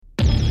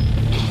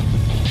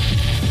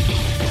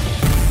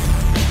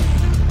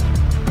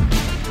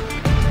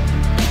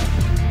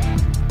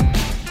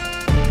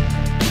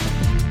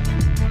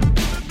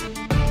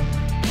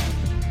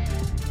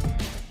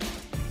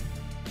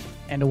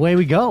away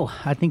we go.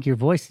 I think your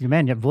voice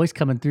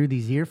coming through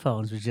these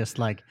earphones was just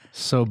like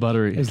so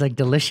buttery. It was like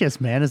delicious,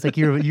 man. It's like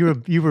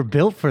you were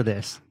built for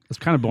this. I was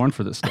kind of born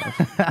for this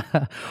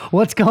stuff.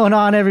 What's going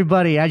on,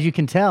 everybody? As you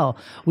can tell,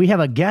 we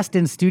have a guest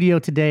in studio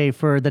today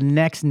for the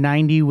next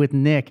 90 with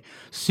Nick.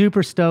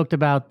 Super stoked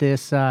about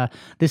this.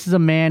 This is a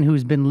man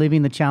who's been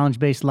living the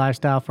challenge-based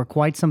lifestyle for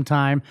quite some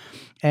time,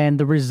 and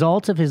the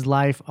results of his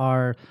life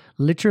are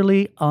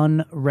literally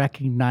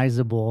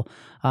unrecognizable.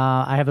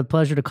 I have the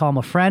pleasure to call him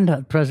a friend,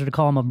 a pleasure to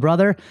call him a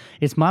brother.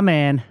 It's my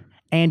man,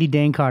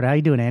 Dane Carter. How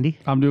you doing, Andy?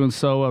 I'm doing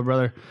so well,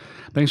 brother.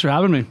 Thanks for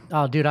having me.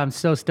 Oh, dude, I'm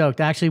so stoked.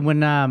 Actually,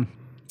 when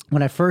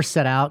I first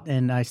set out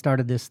and I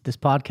started this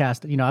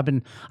podcast,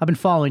 I've been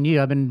following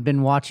you. I've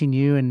been watching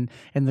you and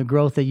the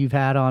growth that you've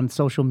had on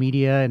social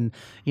media and,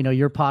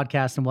 your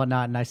podcast and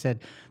whatnot. And I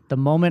said, the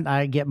moment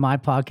I get my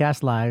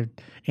podcast live,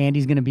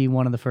 Andy's going to be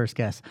one of the first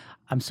guests.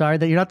 I'm sorry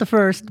that you're not the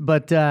first,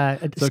 but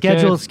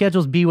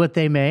schedules be what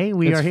they may.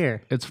 We are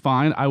here. It's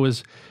fine. I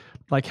was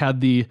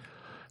had the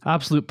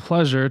absolute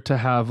pleasure to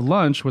have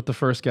lunch with the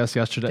first guest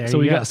yesterday. So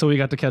we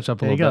got to catch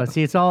up a little bit.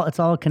 See, it's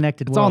all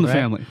connected. It's all in the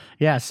family.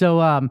 Yeah.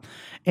 So,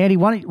 Andy,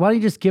 why don't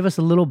you just give us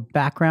a little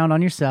background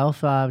on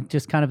yourself,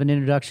 just kind of an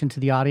introduction to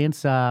the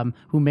audience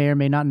who may or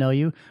may not know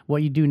you,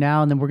 what you do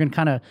now, and then we're going to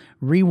kind of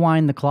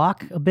rewind the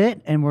clock a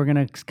bit, and we're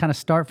going to kind of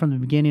start from the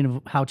beginning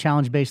of how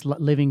challenge-based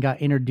living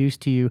got introduced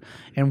to you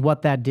and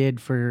what that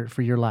did for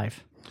your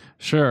life.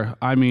 Sure.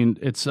 I mean,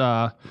 it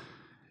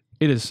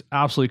is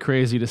absolutely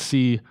crazy to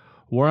see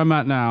where I'm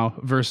at now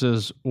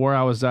versus where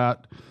I was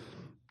at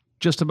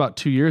just about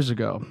 2 years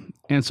ago.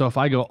 And so if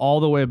I go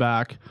all the way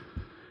back,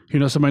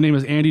 so my name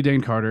is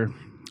Dane Carter,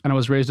 and I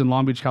was raised in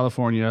Long Beach,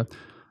 California.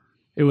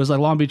 It was like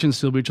Long Beach and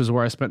Seal Beach is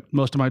where I spent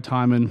most of my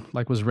time and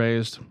was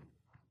raised.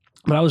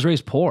 But I was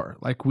raised poor.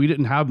 We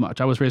didn't have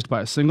much. I was raised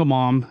by a single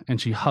mom, and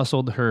she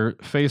hustled her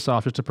face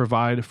off just to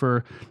provide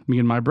for me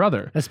and my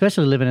brother.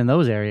 Especially living in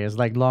those areas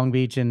like Long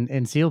Beach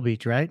and Seal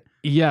Beach, right?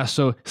 Yeah,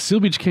 so Seal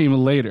Beach came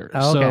later.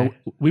 Oh, okay.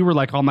 So we were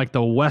on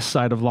the west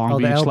side of Long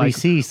Beach. The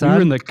LBC, son. We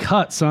were in the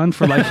cut, son,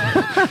 for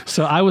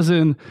so I was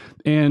in,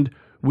 and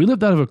we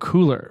lived out of a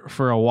cooler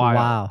for a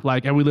while. Wow.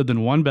 And we lived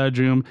in one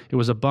bedroom. It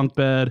was a bunk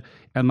bed,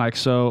 and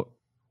so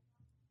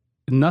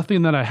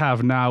nothing that I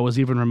have now was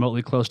even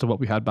remotely close to what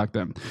we had back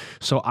then.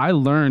 So I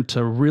learned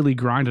to really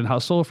grind and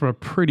hustle from a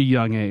pretty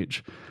young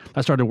age.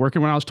 I started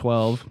working when I was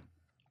 12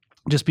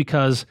 just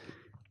because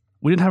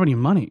we didn't have any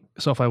money.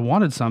 So if I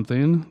wanted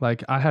something,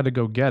 I had to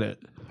go get it.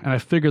 And I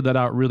figured that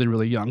out really,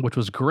 really young, which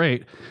was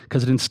great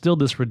because it instilled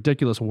this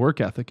ridiculous work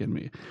ethic in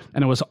me.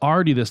 And I was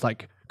already this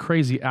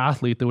crazy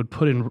athlete that would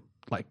put in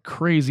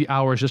crazy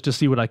hours just to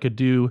see what I could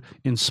do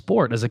in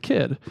sport as a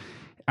kid.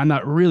 And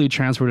that really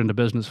transferred into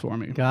business for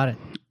me. Got it.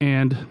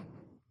 And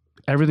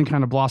everything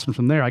kind of blossomed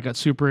from there. I got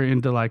super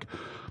into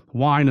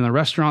wine and the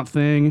restaurant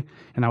thing.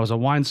 And I was a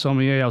wine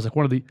sommelier. I was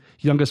one of the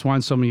youngest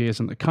wine sommeliers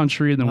in the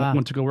country. And then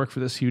went to go work for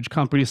this huge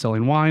company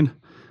selling wine.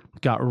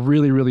 Got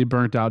really, really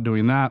burnt out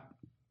doing that.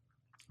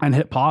 And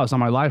hit pause on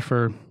my life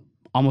for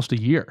almost a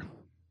year.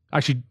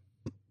 Actually,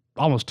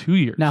 almost 2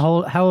 years.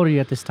 Now, how old are you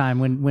at this time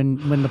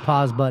when the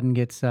pause button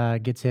gets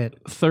hit?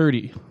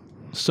 30.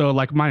 So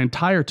my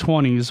entire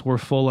 20s were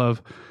full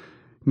of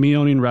me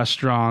owning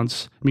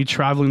restaurants, me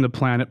traveling the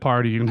planet,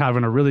 partying,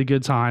 having a really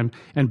good time,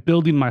 and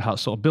building my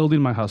hustle, building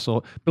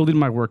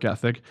my work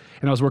ethic.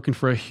 And I was working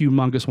for a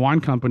humongous wine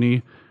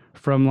company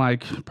from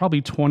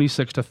probably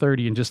 26 to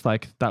 30, and just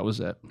that was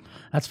it.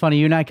 That's funny.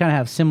 You and I kind of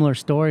have similar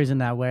stories in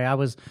that way. I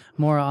was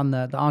more on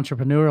the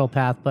entrepreneurial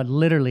path, but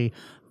literally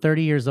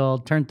 30 years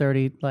old, turned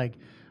 30,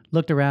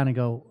 looked around and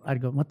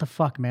I'd go, what the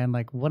fuck, man?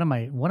 What am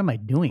I doing?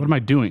 What am I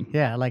doing?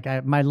 Yeah.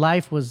 My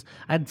life I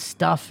had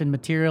stuff and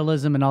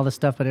materialism and all this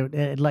stuff, but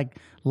it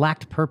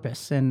lacked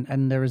purpose.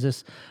 And there was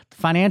this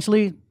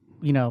financially,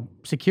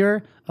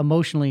 secure,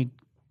 emotionally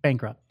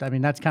bankrupt. I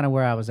mean, that's kind of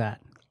where I was at.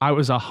 I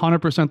was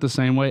 100% the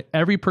same way.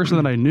 Every person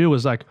that I knew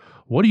was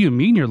what do you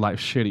mean your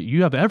life's shitty?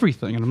 You have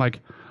everything. And I'm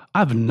I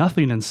have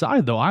nothing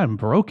inside though. I am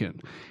broken.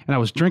 And I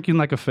was drinking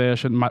like a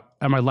fish, and my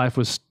life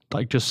was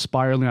just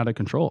spiraling out of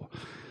control.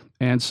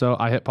 And so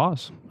I hit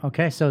pause.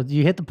 Okay, so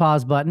you hit the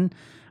pause button,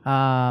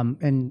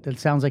 and it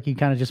sounds like you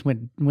kind of just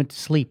went to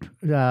sleep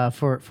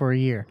for a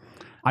year.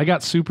 I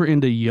got super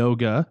into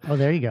yoga. Oh,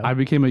 there you go. I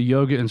became a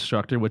yoga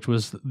instructor, which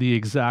was the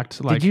exact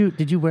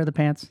Did you wear the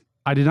pants?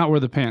 I did not wear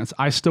the pants.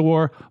 I still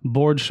wore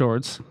board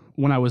shorts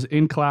when I was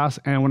in class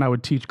and when I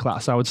would teach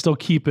class. I would still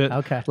keep it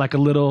a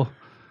little.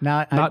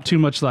 Now, not too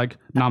much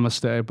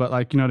namaste,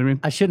 but you know what I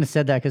mean? I shouldn't have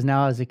said that because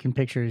now as I can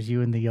picture is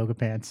you in the yoga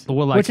pants,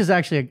 well, which is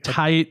actually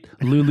tight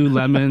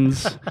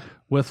Lululemons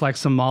with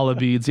some mala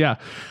beads. Yeah.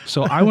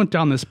 So I went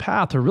down this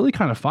path to really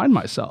kind of find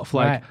myself.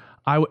 Right.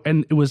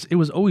 And it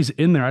was always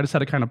in there. I just had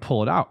to kind of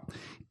pull it out.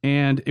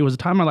 And it was a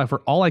time in my life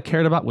where all I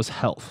cared about was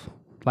health.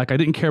 I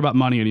didn't care about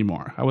money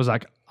anymore. I was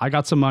I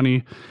got some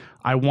money.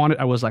 I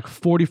was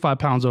 45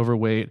 pounds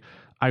overweight.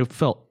 I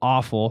felt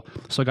awful.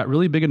 So I got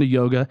really big into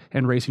yoga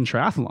and racing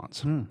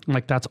triathlons.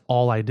 That's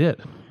all I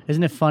did.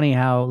 Isn't it funny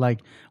how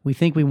like we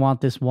think we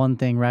want this one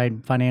thing, right?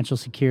 Financial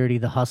security,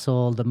 the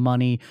hustle, the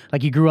money.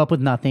 Like you grew up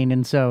with nothing,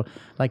 and so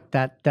like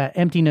that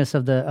emptiness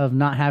of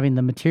not having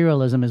the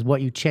materialism is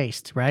what you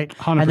chased, right?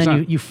 100%. And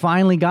then you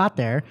finally got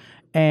there,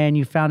 and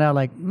you found out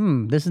like,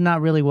 this is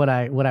not really what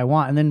I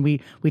want. And then we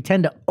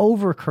tend to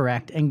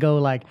overcorrect and go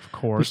like, of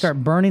course, we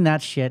start burning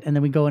that shit, and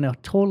then we go in a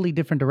totally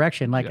different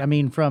direction. Like, I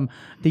mean, from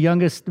the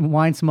youngest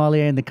wine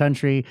sommelier in the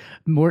country,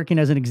 working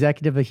as an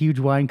executive of a huge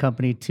wine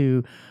company,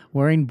 to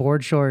wearing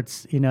board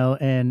shorts,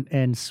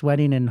 and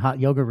sweating in hot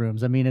yoga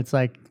rooms. I mean, it's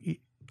like,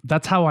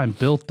 that's how I'm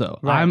built though.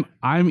 Right.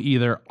 I'm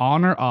either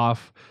on or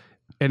off,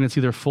 and it's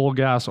either full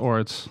gas or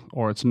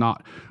it's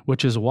not,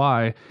 which is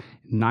why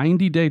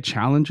 90-day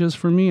challenges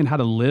for me and how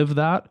to live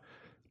that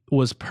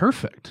was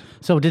perfect.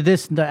 So did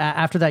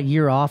after that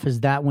year off, is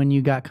that when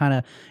you got kind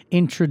of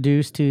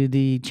introduced to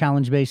the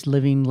challenge-based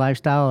living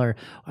lifestyle, or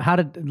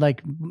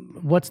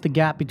what's the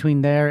gap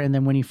between there and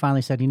then when you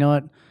finally said, you know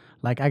what,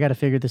 like I got to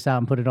figure this out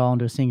and put it all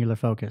into a singular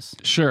focus?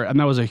 Sure. And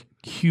that was a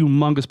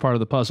humongous part of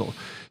the puzzle.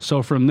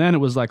 So from then it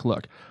was like,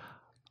 look,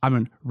 I'm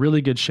in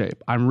really good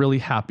shape. I'm really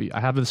happy. I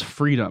have this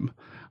freedom.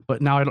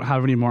 But now I don't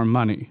have any more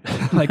money.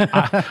 Like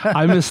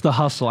I miss the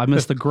hustle. I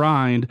miss the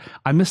grind.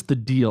 I miss the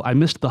deal. I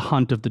missed the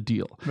hunt of the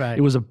deal. Right.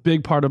 It was a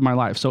big part of my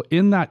life. So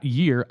in that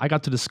year, I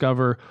got to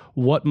discover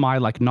what my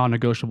like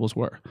non-negotiables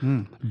were.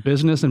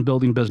 Business and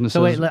building businesses.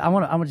 So wait,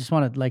 I just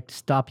want to like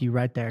stop you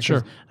right there. 'Cause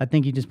Sure. I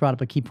think you just brought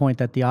up a key point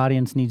that the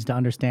audience needs to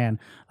understand.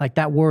 Like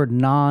that word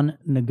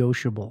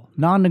non-negotiable,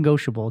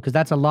 because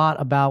that's a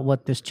lot about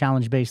what this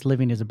challenge-based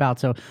living is about.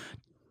 So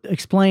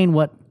explain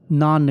what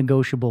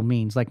non-negotiable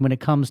means, like when it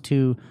comes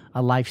to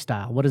a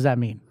lifestyle. What does that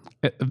mean?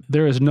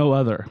 There is no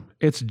other.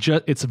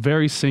 It's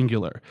very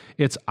singular.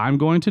 It's I'm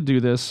going to do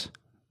this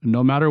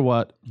no matter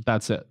what.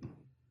 That's it.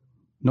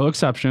 No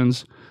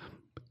exceptions.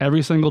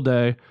 Every single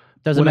day.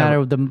 Doesn't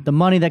whatever. matter the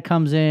money that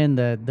comes in,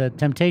 the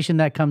temptation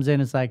that comes in.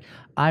 It's like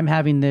I'm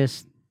having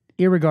this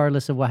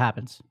irregardless of what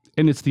happens.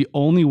 And it's the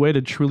only way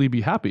to truly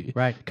be happy.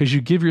 Right. Because you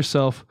give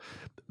yourself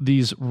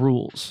these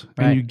rules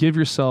and you give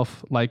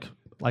yourself like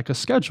a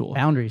schedule.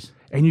 Boundaries.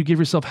 And you give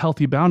yourself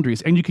healthy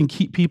boundaries, and you can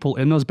keep people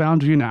in those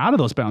boundaries and out of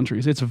those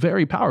boundaries. It's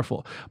very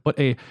powerful. But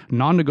a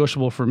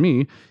non-negotiable for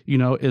me,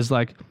 is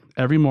like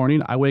every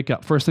morning I wake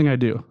up, first thing I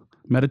do,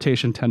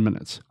 meditation 10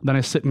 minutes. Then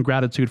I sit in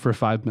gratitude for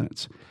 5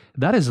 minutes.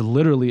 That is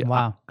literally,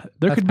 wow.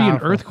 There That's could be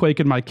powerful. an earthquake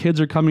and my kids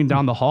are coming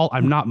down the hall.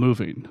 I'm not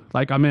moving.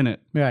 Like I'm in it.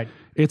 Right.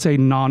 It's a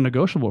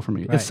non-negotiable for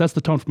me. Right. It sets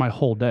the tone for my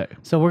whole day.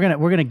 So we're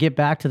gonna get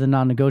back to the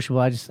non-negotiable.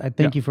 I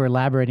thank you for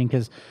elaborating,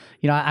 because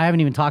I haven't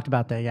even talked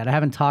about that yet. I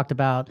haven't talked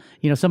about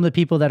some of the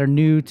people that are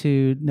new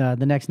to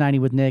the Next 90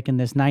 with Nick and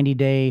this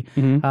 90-day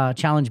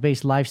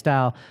challenge-based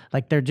lifestyle.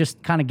 Like they're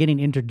just kind of getting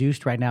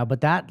introduced right now.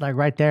 But that like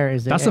right there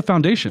is That's the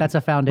foundation. That's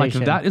a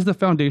foundation. Like that is the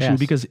foundation. Yes.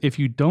 Because if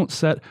you don't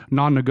set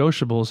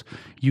non-negotiables,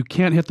 you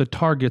can't hit the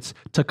targets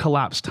to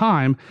collapse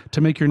time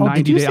to make your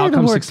 90-day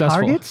outcome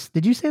successful. Targets?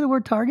 Did you say the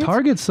word targets?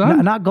 Targets,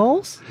 son. Not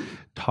goals?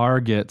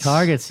 Targets.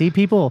 Targets. See,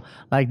 people,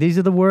 like these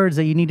are the words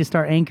that you need to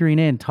start anchoring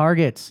in.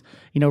 Targets,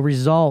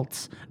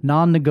 results,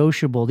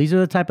 non-negotiable. These are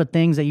the type of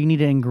things that you need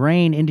to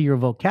ingrain into your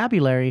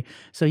vocabulary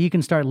so you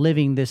can start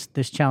living this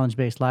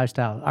challenge-based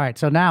lifestyle. All right,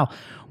 so now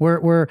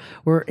we're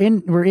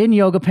in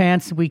yoga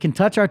pants. We can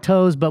touch our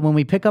toes, but when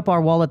we pick up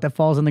our wallet that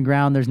falls on the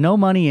ground, there's no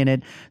money in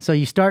it. So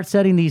you start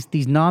setting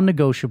these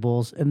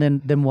non-negotiables, and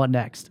then what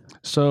next?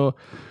 So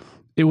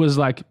it was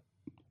like,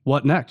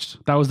 what next?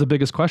 That was the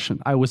biggest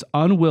question. I was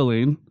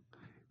unwilling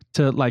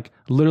to like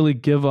literally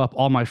give up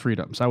all my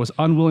freedoms. I was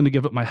unwilling to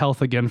give up my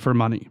health again for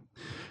money.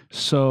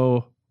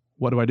 So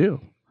what do?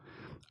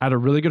 I had a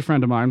really good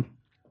friend of mine.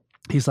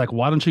 He's like,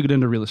 why don't you get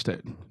into real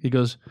estate? He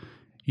goes,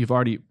 you've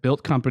already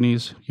built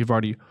companies. You've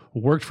already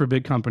worked for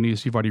big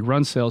companies. You've already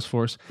run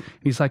Salesforce.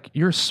 And he's like,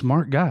 you're a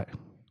smart guy.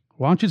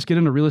 Why don't you just get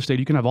into real estate?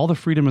 You can have all the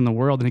freedom in the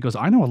world. And he goes,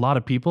 I know a lot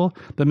of people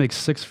that make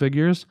 6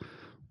 figures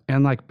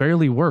and like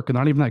barely work and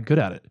not even that good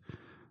at it.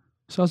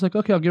 So I was like,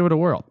 okay, I'll give it a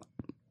whirl.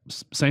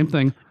 Same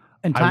thing.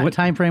 And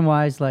time frame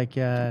wise, like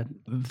I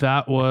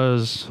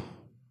was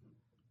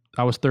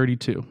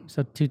 32.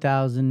 So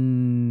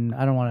 2000.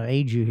 I don't want to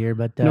age you here,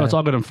 but no, it's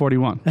all good. I'm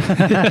 41.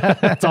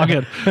 It's all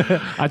good.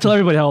 I tell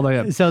everybody how old I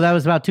am. So that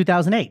was about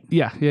 2008.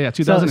 Yeah.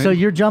 2008. So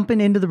you're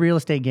jumping into the real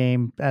estate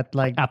game at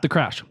the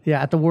crash.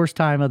 Yeah, at the worst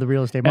time of the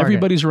real estate market.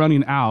 Everybody's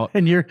running out,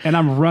 and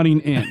I'm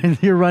running in.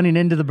 And you're running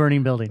into the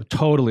burning building.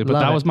 Totally,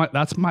 but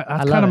that's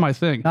kind of my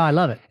thing. No, I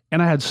love it.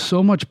 And I had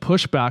so much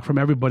pushback from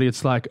everybody.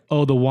 It's like,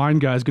 oh, the wine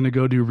guy's going to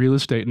go do real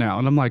estate now.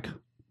 And I'm like,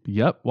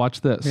 yep, watch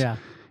this. Yeah.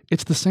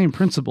 It's the same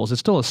principles. It's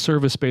still a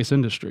service-based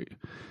industry.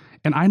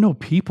 And I know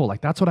people,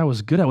 like that's what I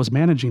was good at, was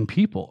managing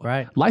people.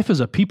 Right. Life is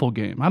a people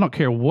game. I don't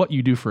care what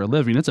you do for a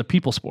living. It's a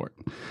people sport.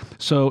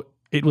 So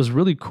it was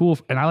really cool.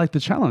 And I like the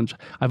challenge.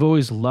 I've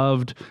always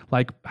loved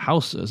like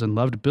houses and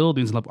loved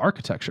buildings and loved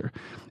architecture.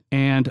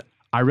 And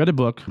I read a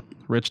book,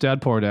 Rich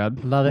Dad, Poor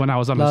Dad, Love it. when I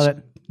was on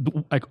Love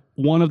like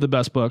one of the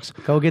best books.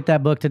 Go get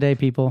that book today,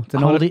 people. It's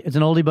an oldie. It's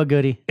an oldie but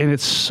goodie. And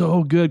it's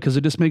so good because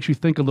it just makes you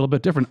think a little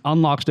bit different,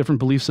 unlocks different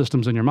belief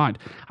systems in your mind.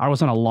 I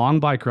was on a long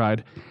bike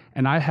ride,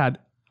 and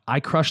I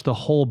crushed the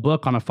whole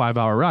book on a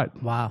 5-hour ride.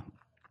 Wow.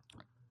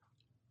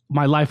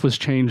 My life was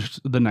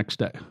changed the next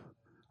day.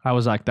 I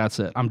was like, that's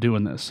it. I'm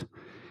doing this.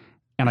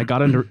 And I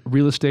got into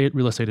real estate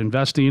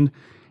investing,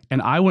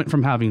 and I went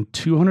from having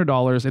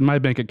 $200 in my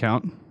bank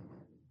account.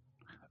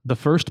 The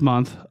first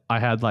month, I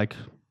had like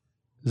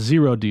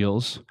 0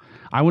 deals.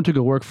 I went to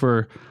go work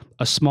for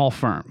a small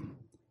firm,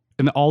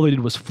 and all they did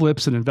was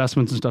flips and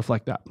investments and stuff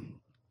like that.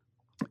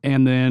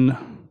 And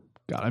then,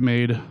 God, I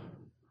made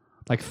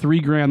like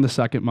 $3,000 the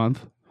second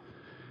month,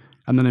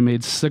 and then I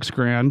made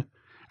 $6,000,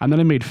 and then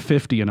I made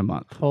 50 in a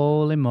month.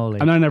 Holy moly!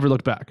 And then I never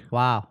looked back.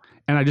 Wow.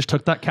 And I just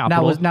took that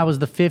capital. Now was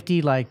the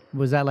 50 like,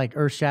 was that like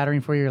earth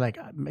shattering for you? Like,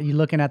 you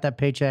looking at that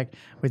paycheck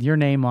with your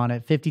name on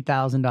it,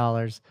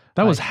 $50,000.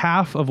 That was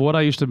half of what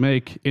I used to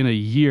make in a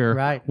year,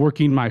 Right.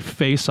 working my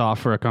face off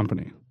for a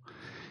company.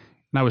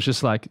 And I was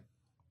just like,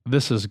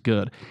 this is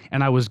good.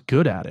 And I was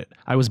good at it.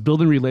 I was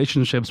building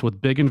relationships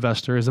with big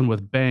investors and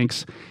with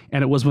banks.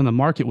 And it was when the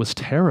market was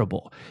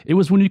terrible. It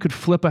was when you could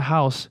flip a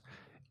house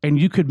and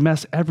you could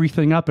mess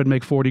everything up and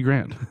make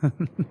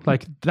 $40,000.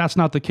 Like, that's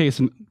not the case,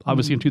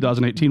 obviously in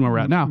 2018 where we're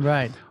at now.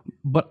 Right.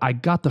 But I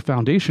got the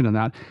foundation in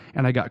that,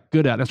 and I got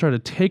good at it. I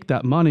started to take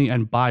that money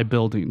and buy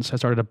buildings. I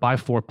started to buy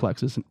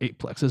 4-plexes and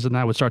 8-plexes, and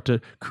I would start to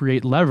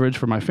create leverage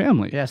for my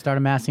family. Yeah. Start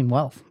amassing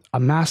wealth.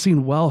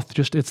 Amassing wealth,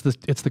 just it's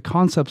the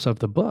concepts of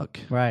the book.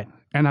 Right.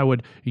 And I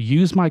would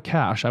use my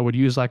cash. I would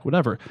use like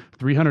whatever,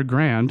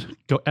 $300,000,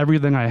 go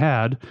everything I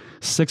had.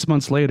 6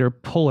 months later,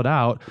 pull it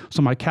out.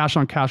 So my cash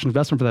on cash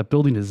investment for that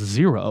building is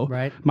 0.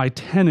 Right. My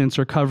tenants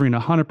are covering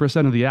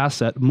 100% of the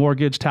asset,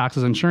 mortgage,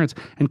 taxes, insurance,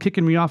 and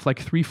kicking me off like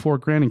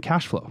 $3-4 in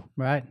cash flow.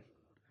 Right.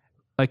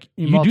 Like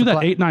you do that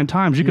 8-9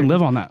 times, you can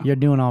live on that. You're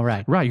doing all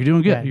right. Right. You're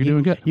doing good. Yeah, you're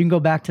doing good. You can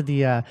go back to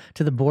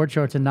the board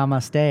shorts and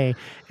Namaste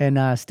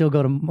and still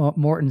go to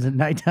Morton's at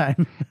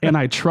nighttime. And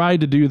I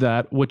tried to do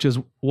that, which is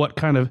what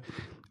kind of,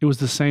 it was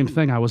the same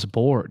thing. I was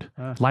bored.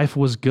 Life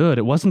was good.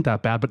 It wasn't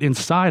that bad, but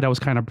inside I was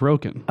kind of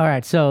broken. All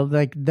right. So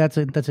like, that's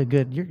a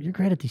good, you're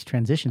great at these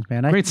transitions,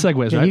 man. Great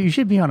segues, yeah, right? You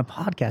should be on a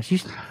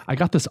podcast. I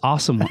got this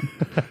awesome one.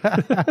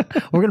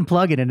 We're going to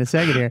plug it in a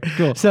second here.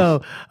 Cool.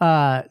 So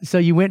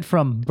you went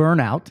from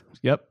burnout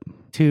Yep.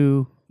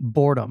 to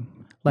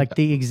boredom, like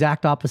the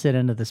exact opposite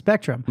end of the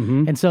spectrum.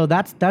 Mm-hmm. And so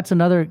that's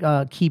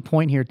another key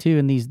point here too.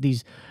 In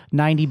these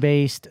 90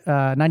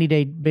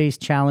 day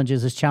based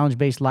challenges, this challenge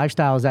based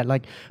lifestyle, is that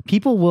like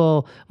people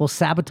will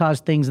sabotage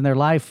things in their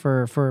life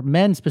for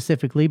men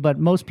specifically, but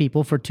most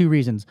people for 2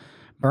 reasons: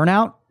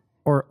 burnout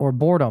or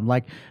boredom.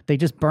 Like they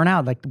just burn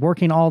out, like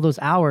working all those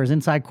hours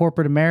inside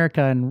corporate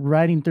America and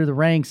riding through the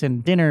ranks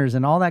and dinners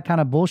and all that kind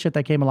of bullshit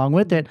that came along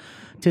with it,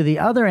 to the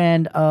other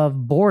end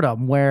of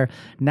boredom, where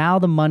now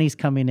the money's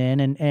coming in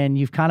and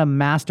you've kind of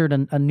mastered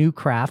a new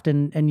craft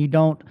and you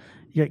don't,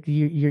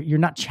 you're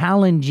not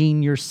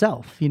challenging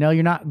yourself. You know,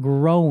 you're not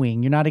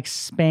growing, you're not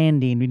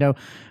expanding. You know,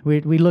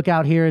 we look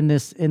out here in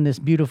this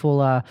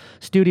beautiful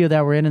studio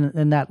that we're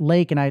in that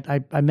lake, and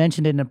I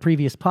mentioned it in a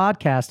previous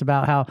podcast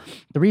about how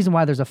the reason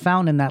why there's a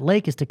fountain in that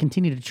lake is to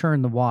continue to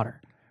churn the water,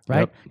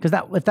 right? Because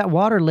if that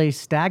water lays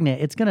stagnant,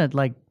 it's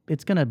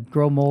gonna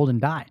grow mold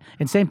and die.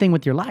 And same thing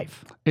with your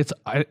life. It's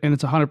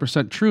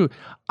 100% true.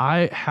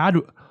 I had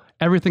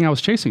everything I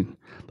was chasing.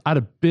 I had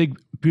a big,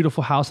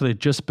 beautiful house that I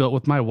just built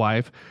with my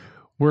wife.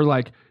 We're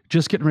like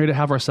just getting ready to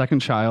have our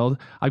second child.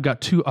 I've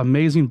got 2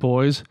 amazing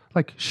boys.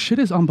 Like, shit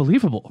is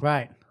unbelievable.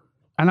 Right.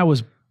 And I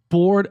was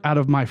bored out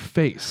of my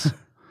face.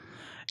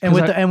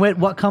 And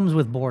what comes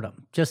with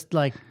boredom? Just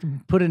like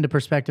put into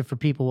perspective for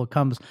people what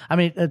comes. I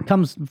mean, it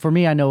comes for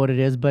me. I know what it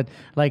is, but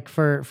like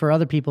for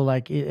other people,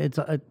 like it's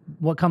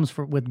what comes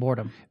with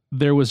boredom.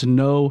 There was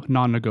no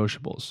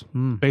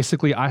non-negotiables.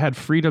 Basically, I had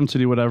freedom to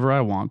do whatever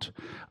I want.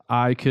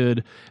 I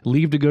could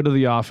leave to go to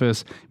the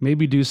office,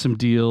 maybe do some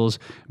deals,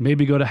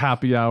 maybe go to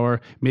happy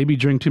hour, maybe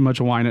drink too much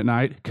wine at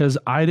night, because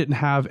I didn't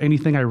have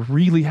anything I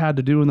really had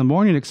to do in the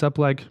morning except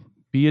like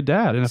be a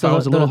dad. And if I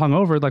was a little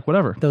hungover, like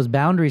whatever. Those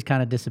boundaries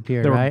kind of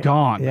disappeared, They were right?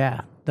 gone.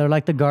 Yeah. They're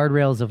like the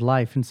guardrails of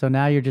life. And so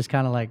now you're just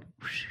kind of like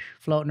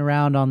floating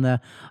around on the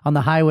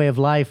highway of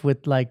life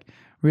with like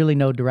really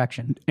no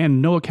direction.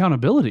 And no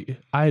accountability.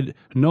 I had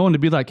no one to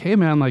be like, hey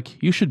man,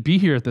 like you should be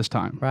here at this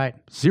time. Right.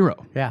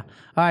 0. Yeah.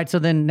 All right. So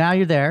then now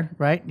you're there,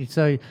 right?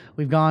 So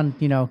we've gone,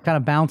 kind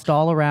of bounced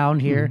all around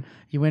here. Mm-hmm.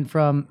 You went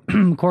from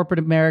corporate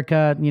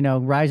America,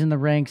 rising the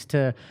ranks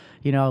to,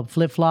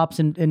 flip-flops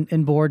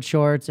and board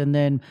shorts, and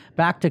then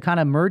back to kind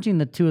of merging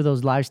the 2 of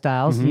those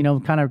lifestyles,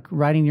 mm-hmm. Kind of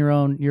riding your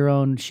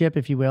own ship,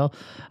 if you will.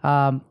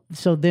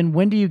 So then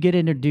when do you get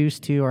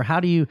introduced to, or how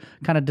do you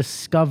kind of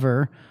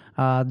discover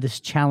this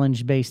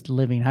challenge-based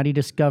living? How do you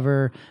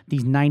discover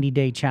these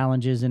 90-day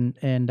challenges? And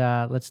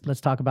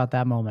let's talk about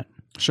that moment.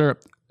 Sure.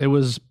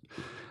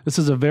 This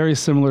is a very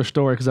similar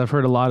story because I've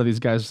heard a lot of these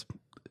guys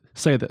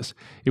say this.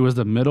 It was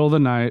the middle of the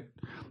night.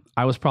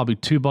 I was probably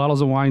 2 bottles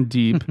of wine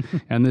deep,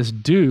 and this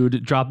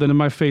dude dropped into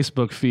my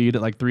Facebook feed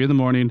at like 3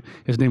 a.m.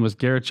 His name was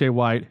Garrett J.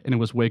 White, and it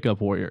was Wake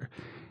Up Warrior.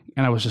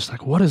 And I was just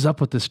like, what is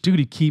up with this dude?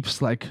 He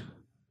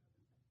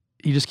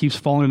just keeps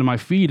falling into my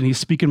feed, and he's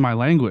speaking my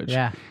language.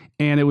 Yeah.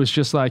 And it was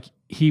just like,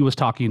 he was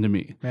talking to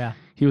me. Yeah.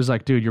 He was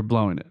like, dude, you're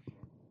blowing it.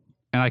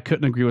 And I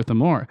couldn't agree with him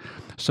more.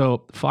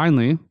 So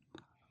finally,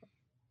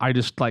 I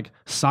just like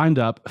signed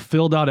up,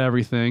 filled out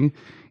everything,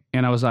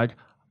 and I was like,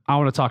 I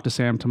want to talk to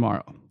Sam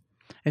tomorrow.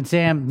 And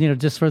Sam,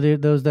 just for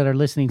those that are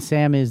listening,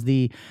 Sam is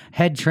the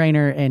head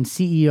trainer and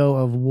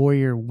CEO of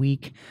Warrior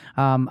Week.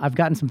 I've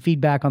gotten some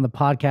feedback on the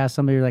podcast.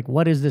 Somebody are like,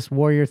 what is this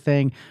Warrior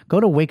thing?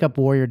 Go to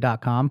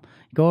wakeupwarrior.com.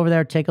 Go over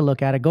there, take a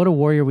look at it. Go to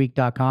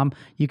warriorweek.com.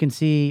 You can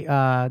see,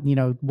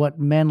 what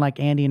men like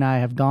Andy and I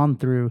have gone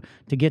through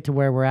to get to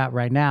where we're at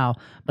right now.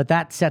 But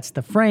that sets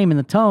the frame and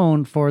the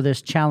tone for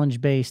this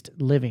challenge-based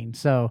living.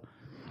 So,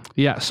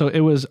 yeah. So it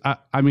was,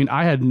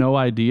 I had no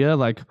idea,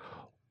 like,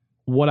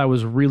 what I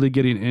was really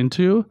getting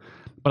into,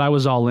 but I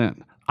was all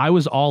in. I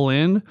was all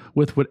in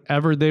with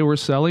whatever they were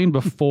selling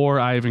before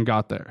I even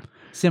got there.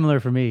 Similar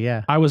for me,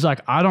 yeah. I was like,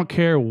 I don't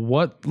care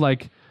what,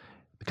 like,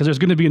 because there's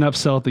going to be an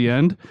upsell at the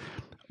end,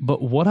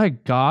 but what I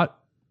got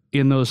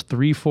in those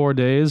 3-4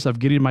 days of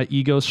getting my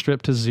ego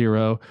stripped to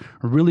zero,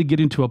 really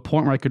getting to a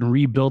point where I could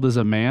rebuild as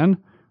a man,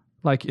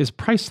 like, is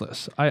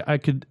priceless. I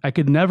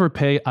could never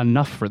pay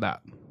enough for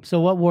that.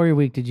 So what Warrior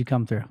Week did you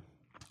come through?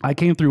 I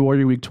came through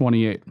Warrior Week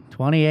 28.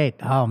 28.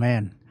 Oh,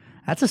 man.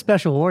 That's a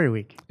special Warrior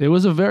Week. It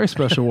was a very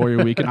special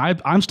Warrior Week. And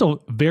I'm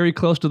still very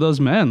close to those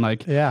men.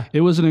 Like, yeah.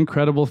 It was an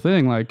incredible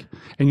thing. Like,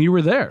 and you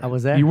were there. I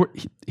was there.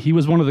 He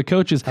was one of the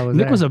coaches. I was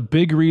Nick there. was a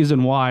big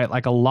reason why,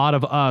 like, a lot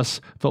of us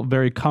felt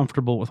very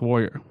comfortable with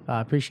Warrior. I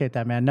appreciate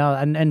that, man. No,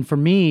 and for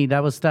me,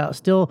 that was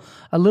still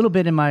a little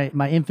bit in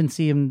my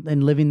infancy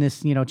in living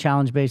this,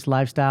 challenge-based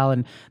lifestyle.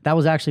 And that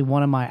was actually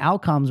one of my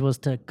outcomes, was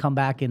to come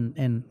back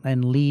and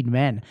lead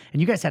men.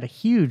 And you guys had a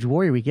huge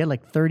Warrior Week. You had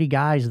like 30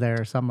 guys there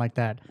or something like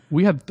that.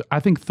 We had, I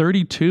think,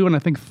 32, and I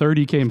think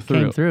 30 came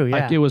through. Yeah.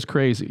 Like, it was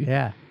crazy.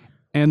 Yeah.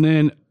 And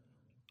then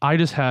I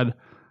just had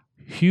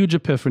huge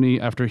epiphany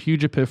after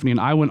huge epiphany, and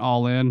I went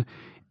all in.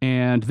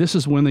 And this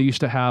is when they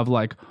used to have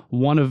like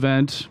one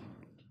event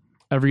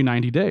every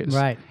 90 days.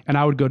 Right. And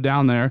I would go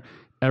down there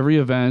every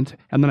event.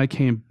 And then I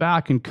came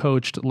back and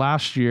coached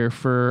last year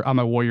on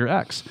my Warrior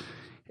X.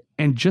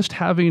 And just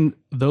having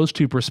those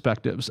two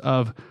perspectives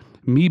of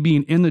me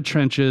being in the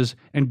trenches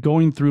and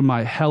going through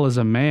my hell as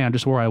a man,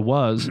 just where I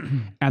was,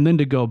 and then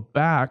to go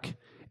back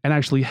and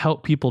actually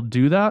help people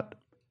do that,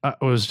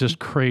 was just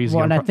crazy.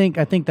 Well, and I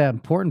think the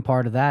important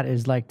part of that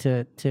is like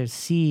to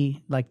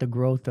see like the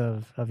growth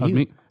of you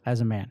me.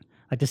 as a man.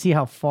 Like to see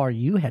how far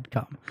you had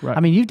come. Right.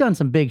 I mean, you've done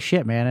some big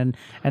shit, man,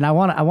 and I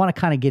want to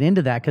kind of get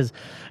into that because,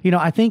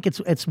 I think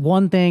it's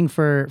one thing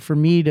for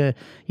me to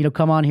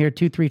come on here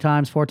 2, 3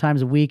 times, 4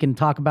 times a week and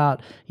talk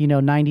about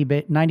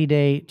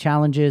 90-day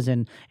challenges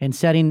and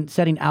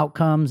setting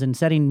outcomes and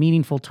setting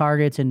meaningful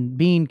targets and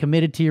being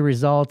committed to your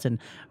results and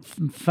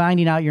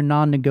finding out your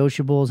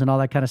non-negotiables and all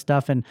that kind of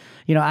stuff. And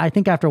I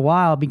think after a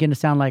while, it began to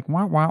sound like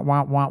wah wah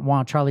wah wah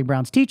wah Charlie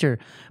Brown's teacher.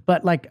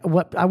 But like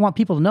what I want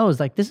people to know is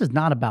like this is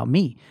not about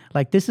me.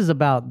 Like this is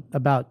about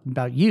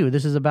you.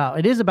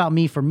 It is about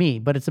me for me,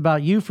 but it's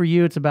about you for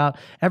you. It's about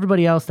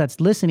everybody else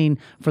that's listening,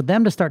 for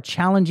them to start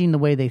challenging the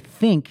way they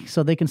think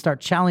so they can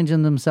start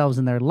challenging themselves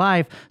in their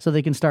life so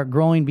they can start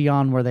growing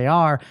beyond where they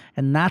are.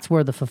 And that's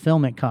where the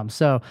fulfillment comes.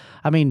 So,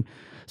 I mean,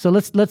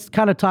 let's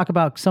kind of talk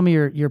about some of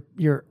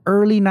your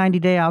early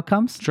 90-day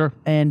outcomes. Sure.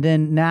 And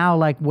then now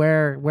like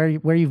where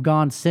you've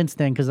gone since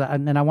then, because I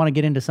want to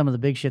get into some of the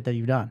big shit that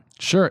you've done.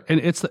 Sure. And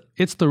it's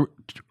the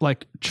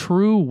like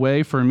true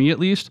way for me, at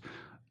least,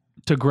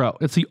 to grow.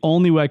 It's the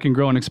only way I can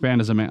grow and expand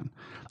as a man.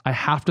 I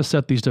have to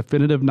set these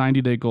definitive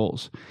 90-day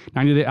goals,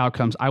 90-day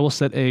outcomes. I will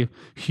set a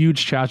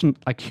huge challenge,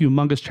 like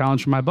humongous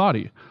challenge for my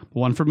body,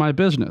 one for my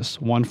business,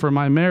 one for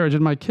my marriage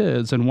and my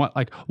kids, and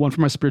one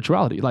for my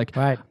spirituality. Like,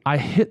 right. I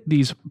hit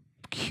these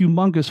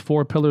humongous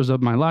 4 pillars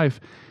of my life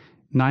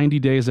 90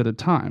 days at a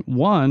time.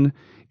 One,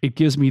 it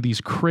gives me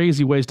these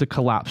crazy ways to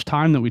collapse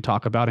time that we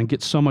talk about and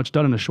get so much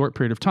done in a short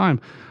period of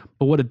time.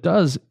 But what it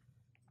does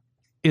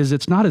is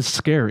it's not as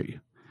scary,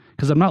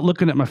 because I'm not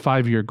looking at my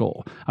 5-year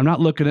goal. I'm not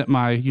looking at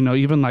my,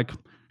 even like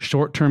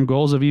short-term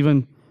goals of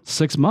even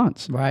 6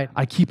 months. Right.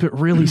 I keep it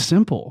really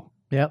simple.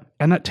 Yep.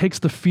 And that takes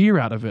the fear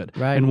out of it.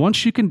 Right. And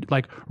once you can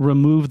like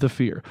remove the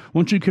fear,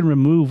 once you can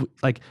remove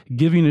like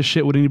giving a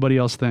shit what anybody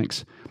else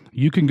thinks,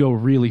 you can go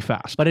really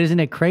fast. But isn't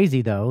it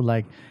crazy though?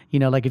 Like,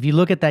 like if you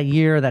look at that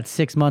year, that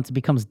 6 months, it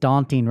becomes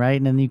daunting, right?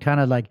 And then you kind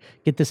of like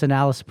get this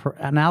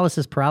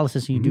analysis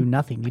paralysis and you do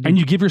nothing. And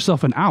you give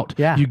yourself an out.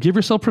 Yeah. You give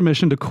yourself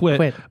permission to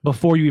quit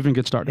before you even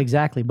get started.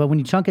 Exactly. But when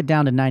you chunk it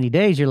down to 90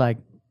 days, you're like,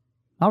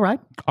 all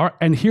right.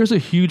 And here's a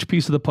huge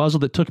piece of the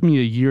puzzle that took me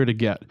a year to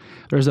get.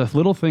 There's a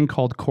little thing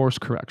called course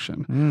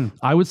correction.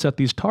 I would set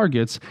these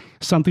targets.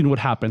 Something would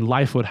happen.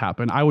 Life would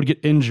happen. I would get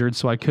injured,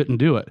 so I couldn't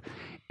do it.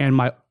 And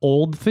my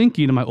old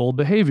thinking and my old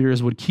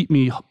behaviors would keep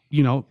me,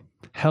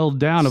 held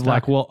down of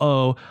like,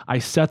 well, I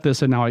set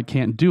this and now I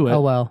can't do it.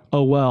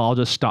 Oh, well. I'll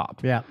just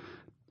stop. Yeah.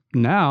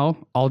 Now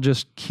I'll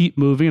just keep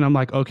moving. I'm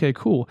like, okay,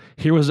 cool.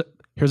 Here's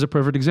a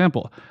perfect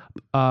example.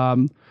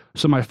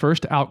 So my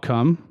first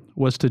outcome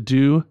was to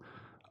do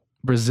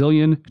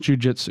Brazilian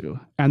jiu-jitsu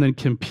and then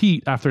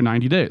compete after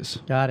 90 days.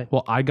 Got it.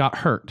 Well, I got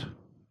hurt.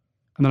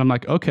 And then I'm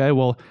like, okay,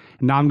 well,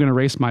 now I'm going to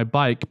race my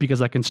bike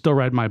because I can still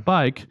ride my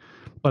bike,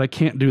 but I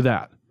can't do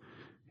that.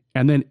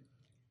 And then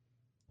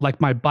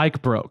like my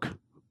bike broke.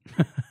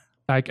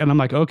 And I'm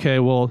like, okay,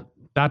 well,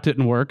 that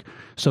didn't work.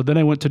 So then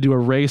I went to do a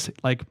race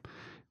like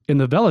in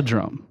the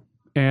velodrome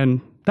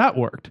and that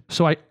worked.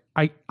 So I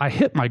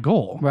hit my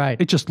goal. Right.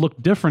 It just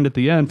looked different at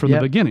the end from the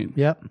beginning.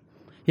 Yep.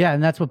 Yeah,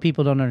 and that's what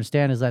people don't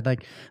understand is that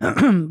like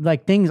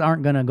like things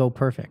aren't going to go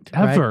perfect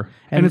ever. Right?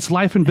 And it's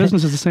life and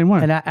business is the same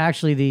way. And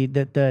actually the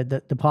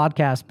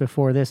podcast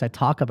before this I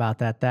talk about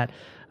that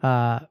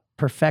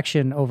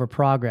perfection over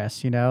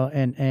progress,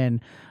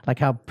 and like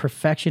how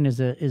perfection is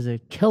a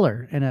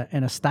killer and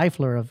a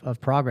stifler of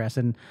progress.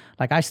 And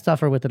like I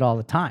suffer with it all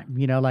the time,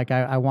 like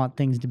I want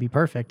things to be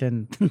perfect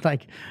and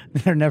like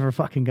they're never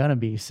fucking gonna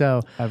be.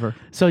 So ever.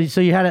 So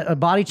you had a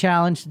body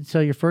challenge, so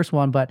your first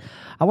one, but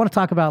I want to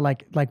talk about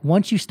like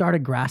once you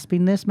started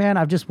grasping this, man,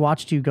 I've just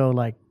watched you go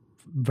like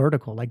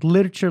vertical, like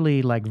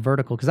literally like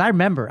vertical. Cause I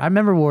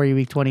remember Warrior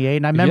Week 28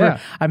 and I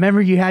remember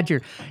you had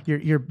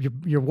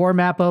your war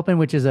map open,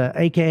 which is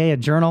AKA a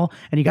journal,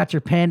 and you got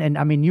your pen. And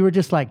I mean, you were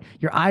just like,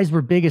 your eyes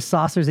were big as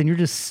saucers and you're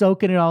just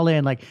soaking it all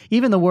in. Like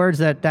even the words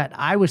that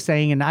I was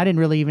saying, and I didn't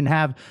really even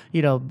have,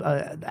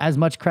 as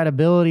much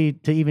credibility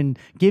to even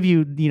give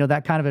you,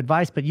 that kind of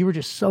advice, but you were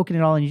just soaking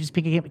it all and you just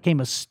became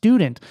a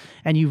student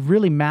and you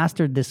really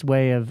mastered this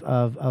way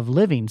of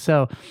living.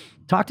 So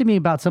talk to me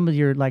about some of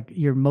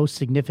your most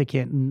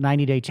significant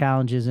 90-day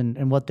challenges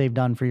and what they've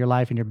done for your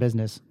life and your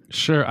business.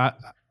 Sure.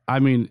 I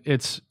mean,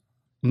 it's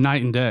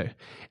night and day.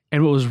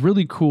 And what was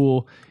really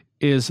cool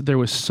is there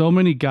was so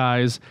many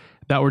guys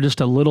that were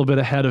just a little bit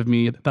ahead of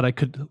me that I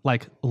could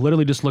like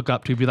literally just look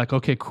up to, be like,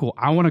 okay, cool.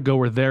 I want to go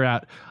where they're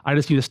at. I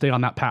just need to stay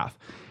on that path.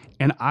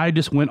 And I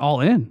just went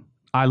all in.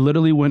 I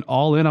literally went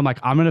all in. I'm like,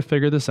 I'm going to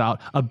figure this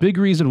out. A big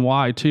reason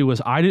why too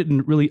was I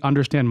didn't really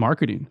understand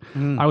marketing.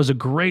 I was a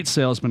great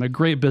salesman, a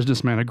great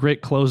businessman, a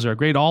great closer, a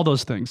great all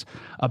those things.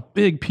 A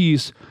big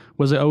piece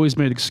was I always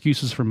made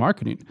excuses for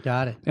marketing.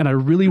 Got it. And I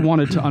really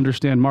wanted to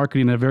understand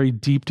marketing at a very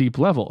deep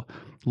level,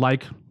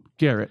 like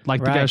Garrett, like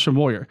the guys from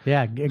Warrior.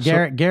 Yeah,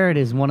 Garrett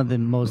is one of the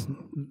most,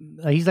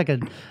 he's like a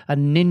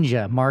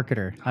ninja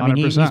marketer. I mean,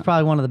 he's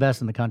probably one of the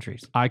best in the country.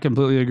 I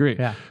completely agree.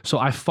 Yeah. So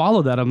I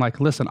follow that. I'm like,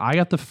 listen, I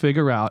got to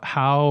figure out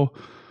how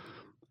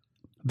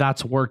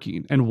that's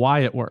working and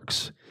why it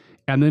works.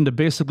 And then to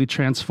basically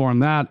transform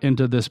that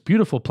into this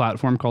beautiful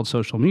platform called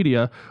social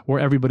media where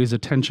everybody's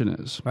attention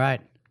is.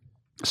 Right.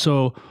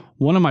 So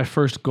one of my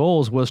first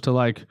goals was to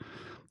like,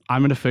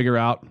 I'm going to figure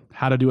out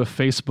how to do a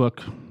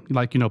Facebook,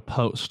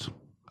 post.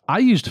 I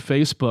used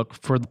Facebook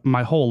for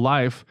my whole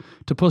life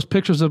to post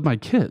pictures of my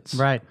kids.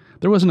 Right.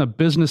 There wasn't a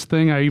business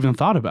thing I even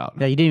thought about.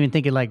 Yeah, you didn't even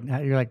think it like,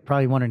 you're like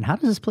probably wondering, how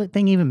does this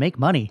thing even make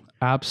money?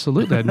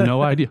 Absolutely. I had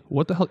no idea.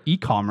 What the hell?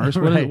 E-commerce?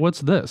 Right.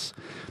 What's this?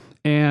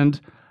 And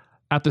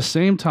at the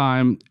same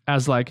time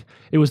as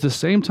it was the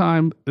same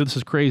time, this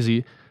is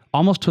crazy,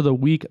 almost to the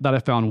week that I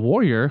found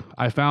Warrior,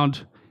 I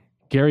found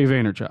Gary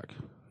Vaynerchuk.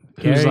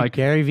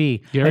 Gary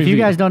V. If you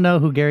guys don't know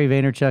who Gary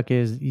Vaynerchuk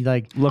is,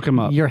 look him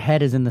up. Your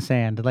head is in the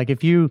sand. Like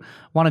if you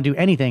want to do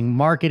anything,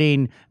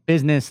 marketing,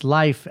 business,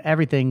 life,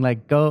 everything,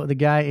 go. The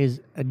guy is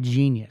a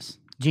genius.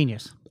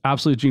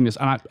 Absolute genius.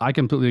 And I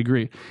completely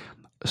agree.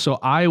 So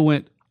I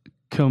went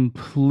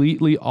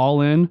completely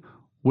all in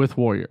with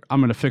Warrior.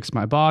 I'm going to fix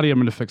my body. I'm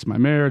going to fix my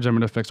marriage. I'm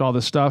going to fix all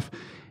this stuff.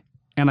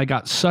 And I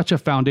got such a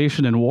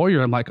foundation in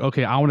Warrior. I'm like,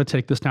 okay, I want to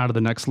take this now to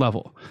the next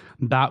level.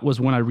 That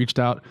was when I reached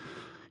out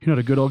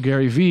to good old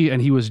Gary V,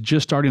 and he was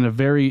just starting a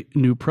very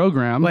new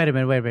program. Wait a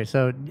minute.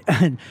 So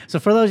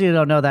for those of you who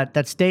don't know,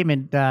 that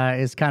statement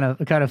is kind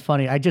of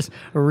funny. I just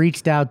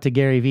reached out to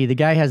Gary V. The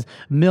guy has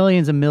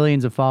millions and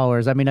millions of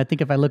followers. I mean, I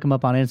think if I look him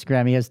up on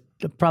Instagram, he has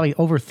probably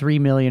over 3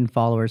 million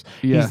followers.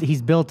 Yeah.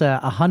 He's built a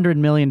 $100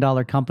 million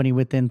company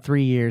within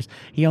 3 years.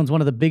 He owns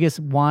one of the biggest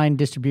wine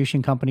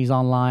distribution companies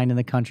online in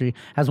the country,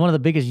 has one of the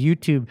biggest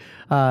YouTube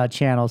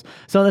channels.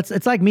 So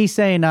it's like me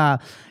saying, I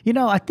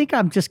think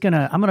I'm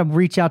going to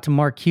reach out to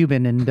Mark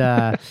Cuban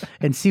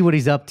and see what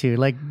he's up to.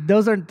 Like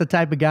those aren't the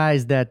type of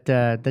guys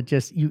that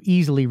just you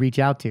easily reach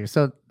out to.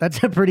 So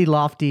that's a pretty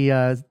lofty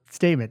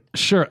statement.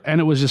 Sure. And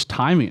it was just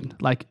timing.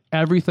 Like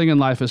everything in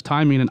life is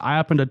timing. And I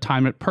happened to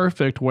time it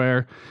perfect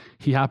where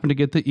he happened to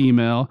get the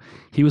email.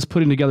 He was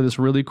putting together this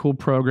really cool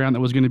program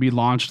that was going to be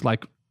launched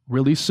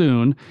really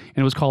soon. And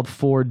it was called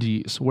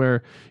 4Ds,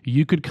 where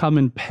you could come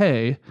and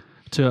pay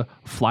to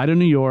fly to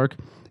New York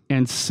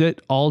and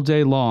sit all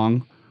day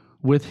long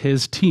with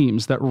his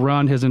teams that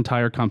run his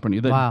entire company,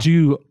 that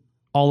do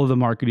all of the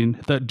marketing,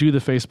 that do the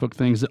Facebook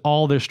things,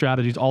 all their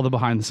strategies, all the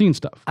behind the scenes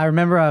stuff. I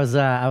remember I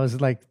was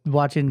like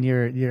watching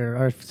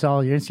or saw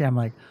your Instagram,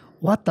 like,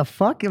 what the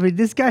fuck? I mean,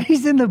 this guy,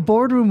 he's in the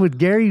boardroom with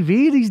Gary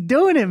Vee. He's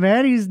doing it,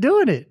 man. He's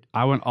doing it.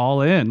 I went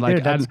all in. Like,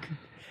 Dude, that's-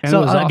 and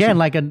so it was again, awesome.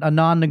 like a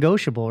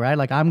non-negotiable, right?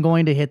 Like I'm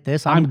going to hit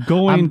this. I'm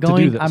going to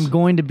do this. I'm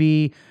going to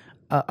be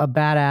a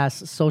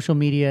badass social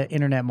media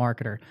internet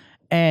marketer.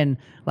 And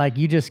like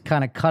you just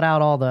kind of cut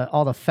out all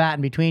the fat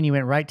in between. You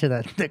went right to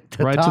the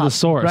Right top, to the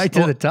source. right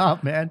to the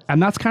top, man.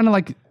 And that's kind of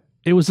like,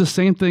 it was the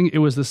same thing. It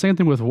was the same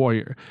thing with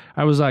Warrior.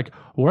 I was like,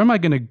 where am I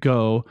going to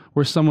go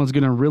where someone's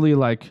going to really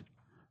like,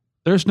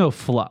 there's no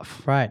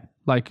fluff. Right.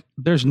 Like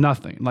there's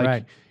nothing. Like,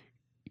 Right.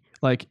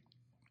 like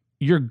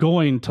you're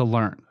going to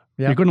learn.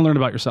 Yeah. You're going to learn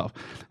about yourself.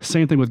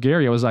 Same thing with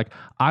Gary. I was like,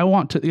 I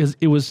want to,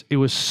 it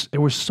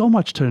was so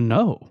much to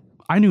know.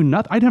 I knew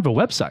nothing. I didn't have a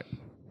website.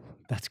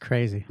 That's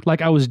crazy.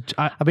 Like I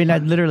mean,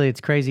 literally,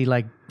 it's crazy.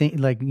 Like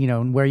you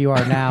know, where you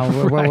are now,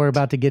 where Right. we're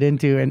about to get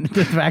into, and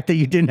the fact that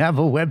you didn't have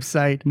a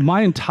website.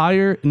 my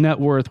entire net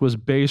worth was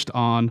based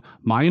on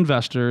my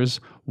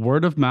investors,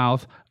 word of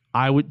mouth.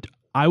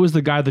 I was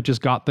the guy that just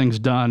got things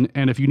done.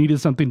 And if you needed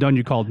something done,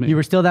 you called me. You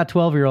were still that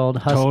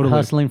 12-year-old Totally.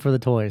 hustling for the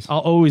toys. I'll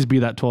always be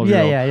that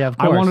 12-year-old. Yeah, of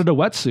I course. wanted a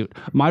wetsuit.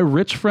 My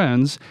rich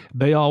friends,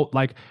 they all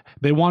like,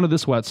 they wanted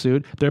this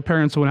wetsuit. Their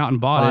parents went out and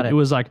bought it. It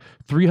was like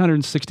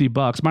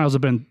 $360. Mine was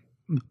have been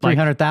like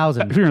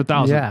 300,000.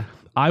 300,000. Yeah.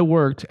 I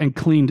worked and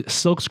cleaned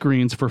silk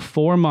screens for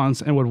 4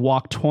 months and would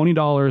walk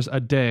 $20 a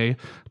day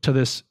to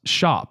this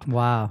shop.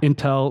 Wow.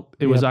 Until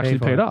it was got actually paid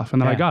for paid it. off.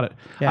 And then I Yeah. got it.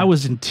 Yeah. I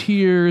was in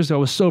tears. I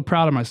was so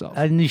proud of myself.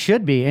 And you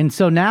should be. And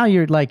so now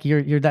you're like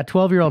you're that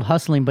 12-year-old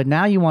hustling, but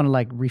now you want to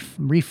like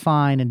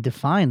refine and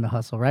define the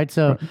hustle, right?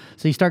 So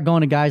you start going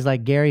to guys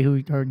like Gary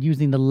who are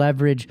using the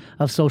leverage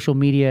of social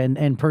media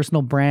and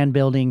personal brand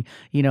building,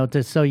 you know,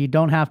 so you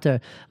don't have to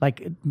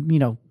like, you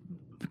know,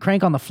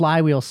 crank on the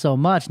flywheel so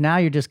much. Now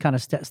you're just kind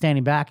of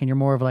standing back and you're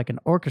more of like an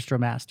orchestra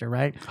master,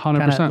 right? 100%.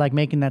 Kind of like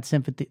making that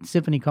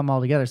symphony come all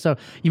together. So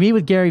you meet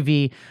with Gary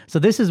Vee. So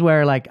this is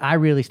where like I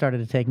really started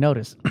to take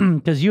notice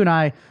because you and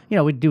I, you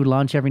know, we do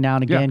lunch every now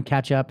and again,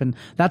 catch up. And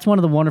that's one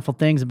of the wonderful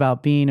things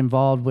about being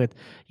involved with,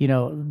 you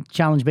know,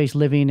 challenge-based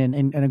living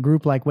and a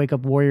group like Wake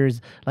Up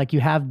Warriors. Like you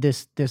have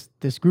this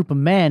group of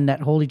men that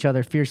hold each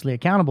other fiercely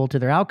accountable to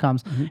their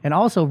outcomes and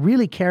also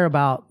really care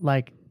about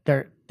like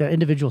their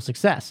individual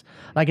success.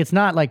 Like it's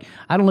not like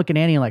I don't look at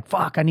Andy and like,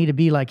 fuck, I need to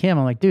be like him.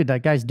 I'm like, dude,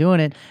 that guy's doing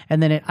it.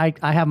 And then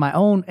I have my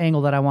own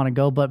angle that I want to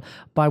go, but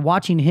by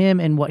watching him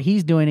and what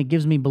he's doing, it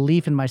gives me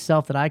belief in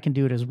myself that I can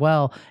do it as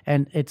well.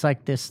 And it's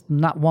like this,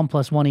 not 1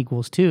 + 1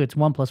 = 2, it's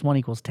 1 +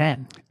 1 =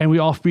 10. And we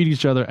all feed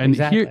each other. And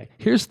Exactly.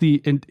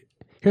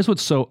 here's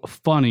what's so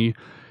funny,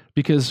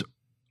 because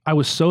I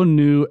was so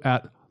new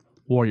at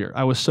Warrior.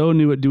 I was so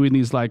new at doing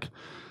these, like,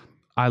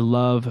 I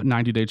love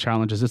 90-day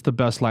challenges. It's the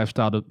best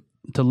lifestyle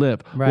to live.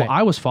 Right. Well,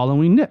 I was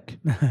following Nick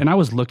and I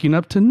was looking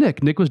up to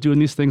Nick. Nick was doing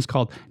these things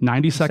called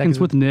 90 seconds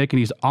with Nick, and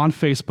he's on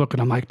Facebook,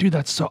 and I'm like, dude,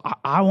 that's so,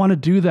 I want to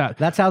do that.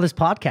 That's how this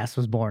podcast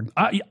was born.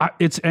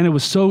 It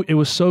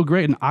was so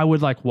great. And I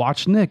would like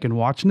watch Nick and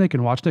watch Nick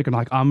and watch Nick and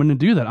like, I'm going to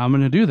do that. I'm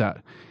going to do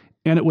that.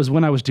 And it was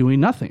when I was doing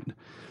nothing.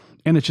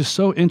 And it's just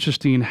so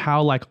interesting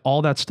how like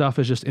all that stuff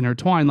is just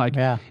intertwined. Like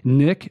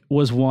Nick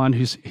was one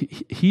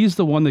he's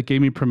the one that gave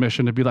me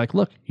permission to be like,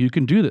 look, you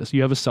can do this.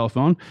 You have a cell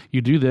phone,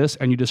 you do this,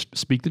 and you just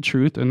speak the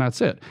truth, and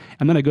that's it.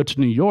 And then I go to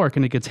New York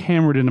and it gets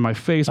hammered into my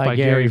face by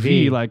Gary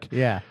Vee. Like,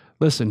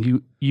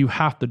 listen, you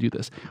have to do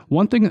this.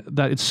 One thing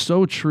that it's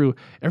so true,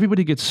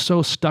 everybody gets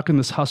so stuck in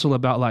this hustle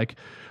about like,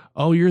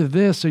 oh, you're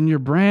this and your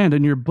brand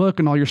and your book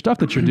and all your stuff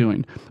that you're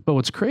doing. But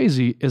what's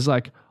crazy is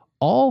like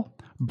all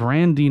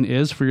branding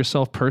is for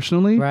yourself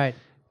personally, right?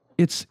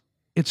 It's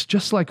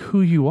just like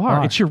who you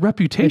are. It's your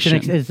reputation.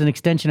 It's an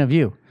extension of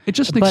you. It's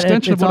just an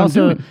extension of what I'm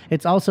doing.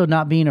 It's also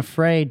not being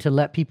afraid to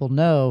let people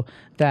know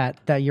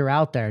that you're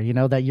out there, you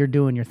know, that you're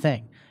doing your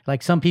thing.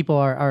 Like some people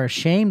are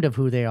ashamed of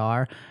who they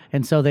are,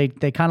 and so they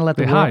kind of let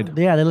the world hide.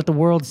 Yeah, they let the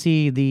world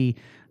see the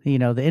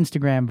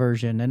Instagram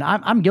version, and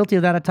I'm guilty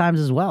of that at times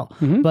as well.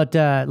 But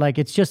like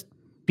it's just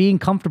being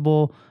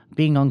comfortable,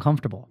 being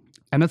uncomfortable.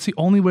 And that's the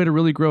only way to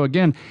really grow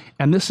again.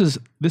 And this is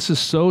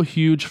so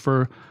huge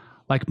for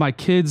like my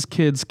kids.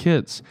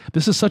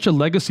 This is such a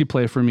legacy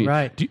play for me.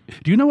 Right. Do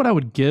you know what I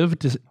would give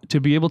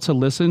to be able to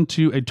listen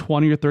to a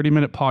 20 or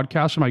 30-minute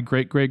podcast from my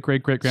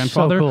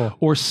great-great-great-great-grandfather cool.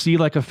 or see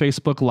like a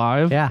Facebook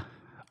Live? Yeah.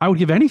 I would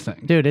give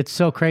anything. Dude, it's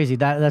so crazy.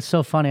 That's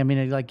so funny. I mean,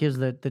 it like gives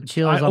the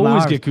chills I on my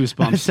always arms. get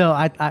goosebumps. So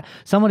I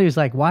somebody was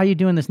like, why are you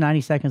doing this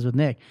 90 seconds with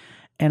Nick?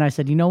 And I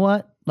said, you know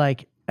what?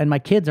 Like, and my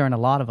kids are in a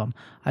lot of them.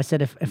 I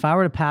said, if I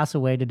were to pass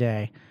away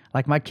today,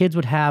 like my kids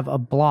would have a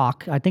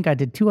block. I think I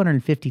did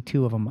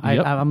 252 of them.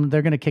 Yep.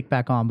 They're going to kick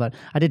back on, but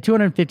I did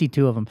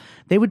 252 of them.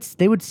 They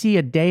would see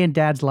a day in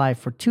Dad's life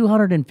for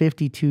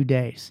 252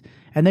 days.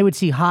 and they would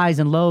see highs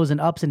and lows and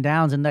ups and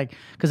downs. And like,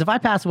 because if I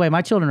pass away,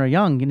 my children are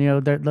young, you know,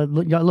 they're a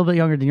little bit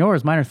younger than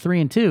yours. Mine are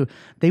 3 and 2.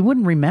 They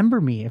wouldn't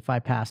remember me if I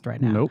passed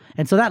right now. Nope.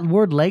 And so that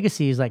word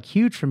legacy is like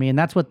huge for me. And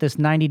that's what this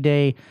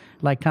 90-day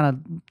like kind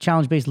of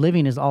challenge-based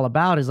living is all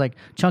about, is like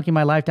chunking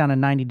my life down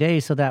in 90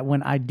 days so that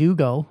when I do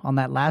go on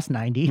that last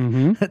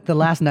 90, the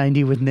last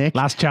 90 with Nick,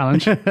 Last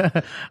challenge.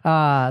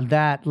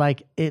 that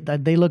like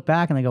they look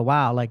back and they go,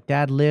 wow, like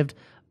Dad lived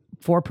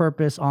for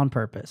purpose, on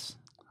purpose.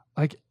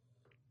 Like,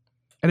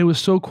 and it was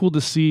so cool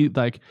to see,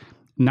 like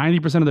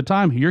 90% of the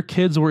time your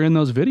kids were in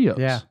those videos.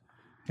 Yeah.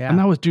 And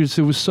that was, dude,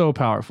 it was so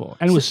powerful.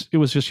 And it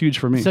was just huge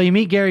for me. So you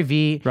meet Gary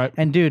Vee, right?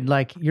 And dude,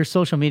 like your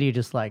social media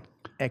just like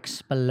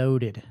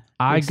exploded.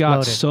 I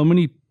got so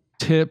many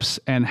tips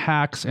and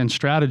hacks and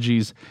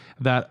strategies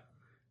that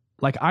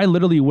like I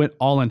literally went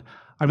all in.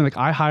 I mean, like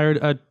I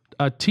hired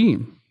a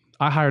team.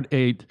 I hired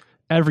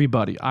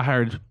everybody. I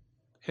hired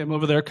him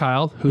over there,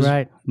 Kyle, who's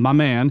my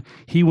man.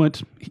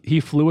 He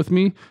flew with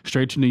me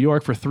straight to New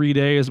York for 3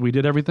 days. We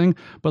did everything.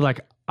 But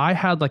like I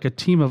had like a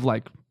team of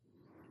like,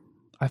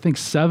 I think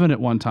 7 at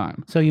one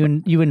time. So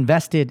you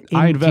invested into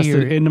I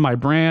invested into my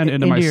brand,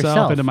 into myself,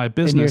 yourself, into my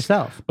business. into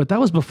yourself. But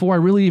that was before I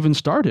really even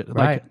started.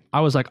 Like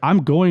I was like,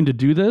 I'm going to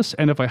do this,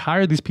 and if I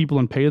hire these people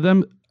and pay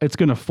them, it's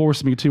going to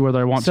force me to, whether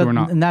I want to or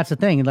not. And that's the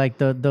thing, like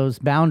those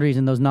boundaries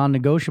and those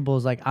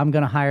non-negotiables, like I'm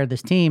going to hire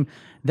this team,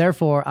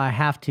 therefore I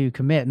have to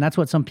commit. And that's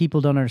what some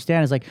people don't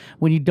understand, is like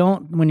when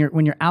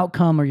your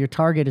outcome or your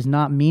target is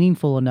not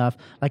meaningful enough,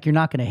 like you're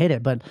not going to hit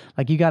it. But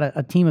like you got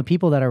a team of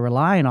people that are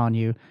relying on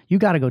you, you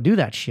got to go do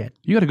that shit.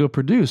 You got to go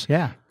produce.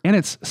 Yeah. And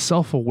it's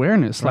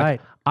self-awareness.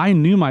 Like I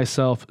knew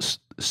myself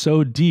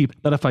so deep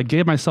that if I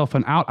gave myself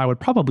an out, I would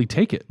probably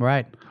take it.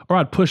 Right. Or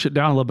I'd push it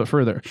down a little bit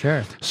further.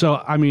 Sure.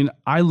 So, I mean,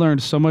 I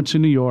learned so much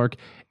in New York,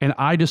 and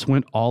I just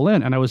went all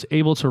in, and I was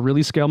able to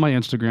really scale my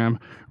Instagram,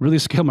 really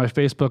scale my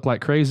Facebook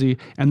like crazy,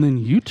 and then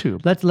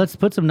YouTube. Let's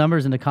put some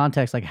numbers into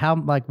context. Like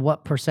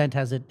what percent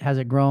has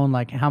it grown?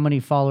 Like how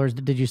many followers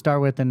did you start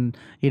with, and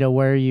you know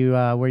where you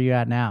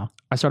at now?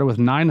 I started with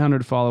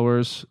 900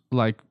 followers,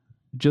 like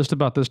just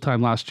about this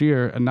time last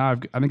year, and now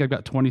I think I've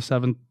got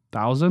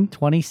 27,000.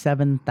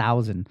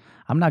 27,000.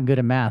 I'm not good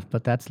at math,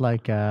 but that's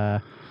like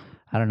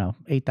I don't know,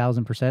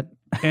 8,000%.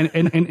 And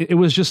it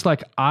was just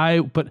like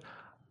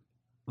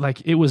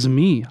it was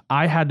me.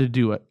 I had to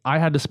do it. I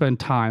had to spend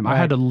time. I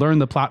had to learn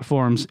the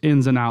platforms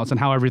ins and outs and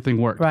how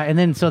everything worked. Right. And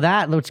then so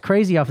that what's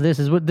crazy off of this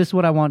is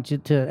what I want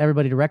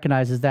everybody to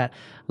recognize is that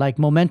like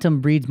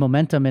momentum breeds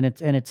momentum, and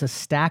it's a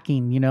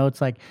stacking, you know,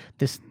 it's like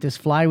this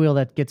flywheel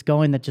that gets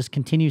going that just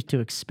continues to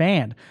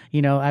expand,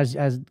 you know, as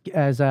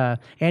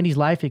Andy's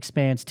life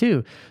expands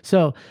too.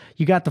 So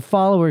you got the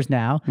followers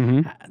now,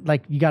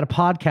 like you got a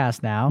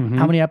podcast now.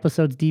 How many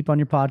episodes deep on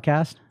your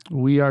podcast?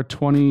 We are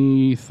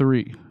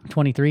 23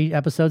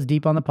 episodes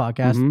deep on the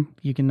podcast.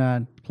 You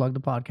can plug the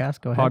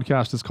podcast. Go ahead.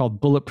 Podcast is called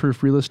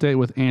Bulletproof Real Estate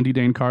with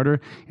Dane Carter,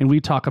 and we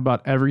talk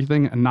about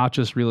everything and not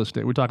just real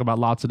estate. We talk about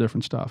lots of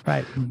different stuff.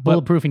 Right.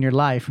 Bulletproofing your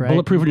life, right?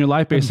 Bulletproofing your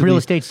life, basically. Real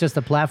estate's just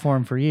a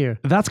platform for you.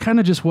 That's kind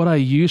of just what I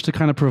use to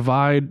kind of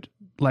provide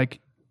like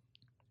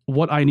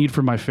what I need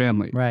for my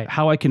family. Right.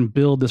 How I can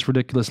build this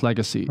ridiculous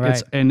legacy.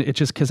 Right. It's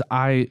just because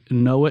I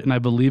know it and I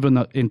believe in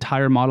the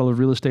entire model of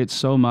real estate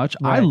so much.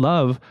 Right. I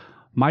love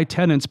my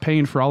tenants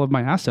paying for all of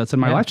my assets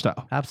and my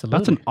lifestyle. Absolutely.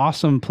 That's an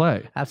awesome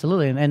play.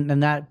 Absolutely.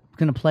 And that's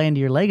going to play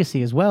into your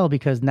legacy as well,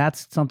 because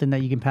that's something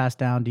that you can pass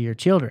down to your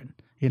children,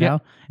 you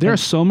know? There are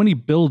so many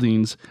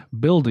buildings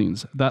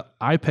that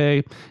I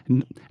pay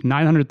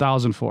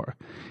 $900,000 for.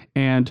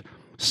 And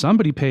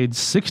somebody paid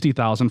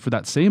 $60,000 for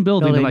that same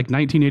building in like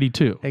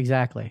 1982.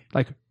 Exactly.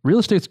 Like real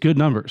estate's good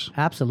numbers.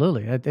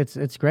 Absolutely.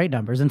 It's great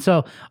numbers. And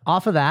so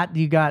off of that,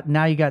 you got the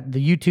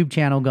YouTube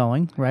channel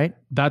going, right?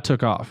 That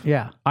took off.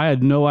 Yeah. I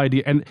had no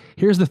idea. And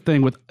here's the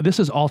thing with this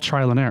is all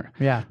trial and error.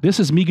 Yeah.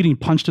 This is me getting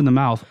punched in the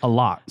mouth a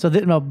lot. So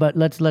but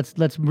let's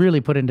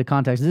really put it into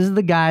context. This is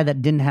the guy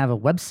that didn't have a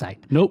website.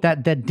 Nope.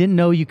 That didn't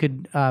know you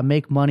could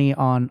make money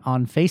on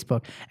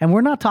Facebook. And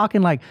we're not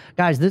talking like,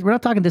 guys, we're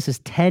not talking this is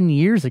 10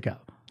 years ago.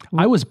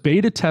 I was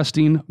beta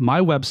testing my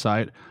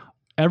website,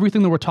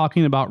 everything that we're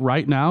talking about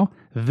right now,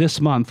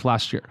 this month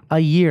last year. A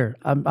year.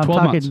 I'm 12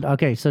 talking. months.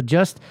 Okay, so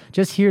just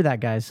hear that,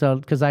 guys. So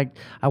because I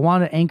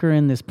want to anchor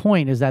in this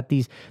point is that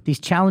these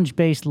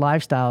challenge-based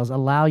lifestyles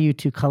allow you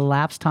to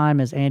collapse time,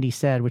 as Andy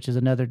said, which is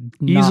another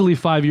easily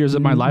 5 years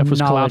of my life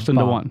was collapsed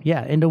into one.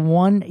 Yeah, into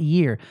 1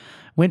 year.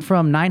 Went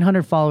from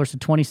 900 followers to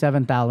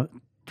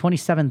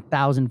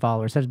 27,000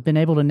 followers. Has been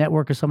able to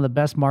network with some of the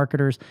best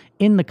marketers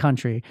in the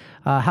country.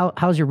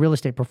 How's your real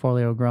estate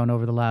portfolio grown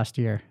over the last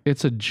year?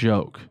 It's a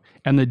joke.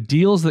 And the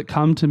deals that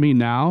come to me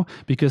now,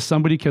 because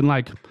somebody can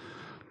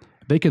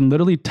they can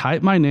literally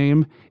type my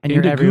name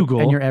into Google.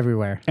 And you're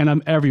everywhere. And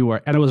I'm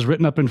everywhere. And it was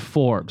written up in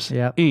Forbes,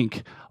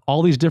 Inc.,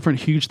 all these different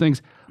huge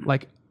things.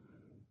 And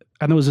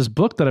there was this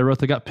book that I wrote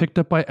that got picked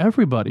up by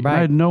everybody. Right.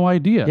 I had no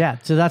idea. Yeah.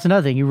 So that's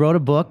another thing. You wrote a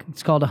book.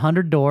 It's called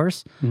 100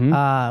 Doors,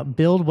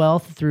 Build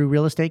Wealth Through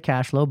Real Estate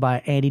Cash Flow by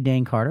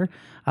Dane Carter.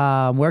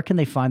 Where can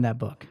they find that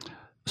book?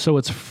 So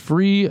it's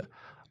free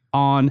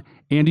on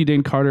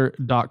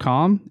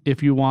AndyDaneCarter.com.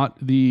 If you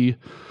want the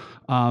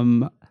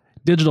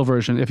digital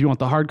version, if you want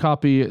the hard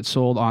copy, it's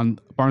sold on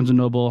Barnes &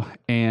 Noble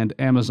and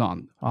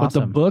Amazon. Awesome. But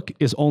the book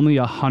is only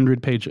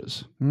 100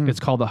 pages. It's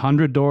called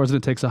 100 Doors, and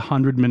it takes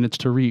 100 minutes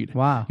to read.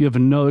 Wow. You have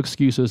no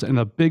excuses, and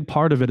a big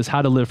part of it is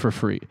how to live for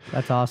free.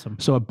 That's awesome.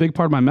 So a big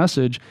part of my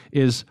message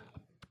is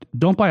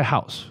don't buy a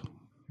house.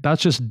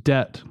 That's just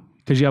debt.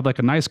 Because you have like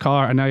a nice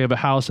car and now you have a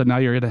house and now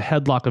you're in a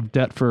headlock of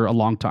debt for a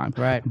long time.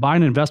 Right. Buy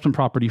an investment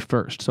property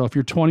first. So if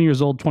you're 20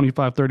 years old,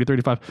 25, 30,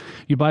 35,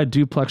 you buy a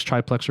duplex,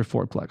 triplex, or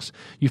fourplex.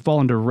 You fall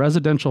under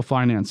residential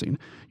financing.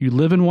 You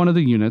live in one of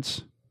the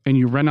units and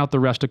you rent out the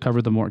rest to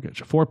cover the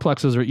mortgage.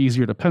 Fourplexes are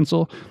easier to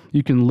pencil.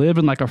 You can live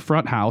in like a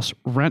front house,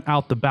 rent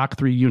out the back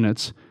 3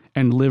 units,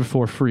 and live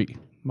for free.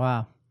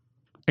 Wow.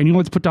 And you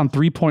only have to put down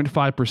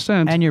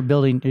 3.5%. And you're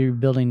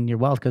building your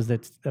wealth because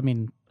that's, I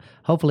mean,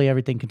 hopefully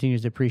everything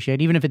continues to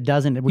appreciate. Even if it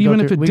doesn't, even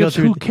if it dips,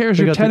 who cares?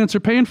 Your tenants are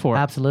paying for it.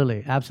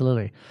 Absolutely.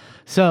 Absolutely.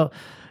 So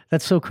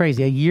that's so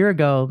crazy. A year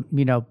ago,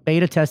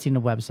 beta testing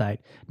the website.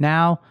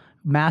 Now,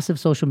 massive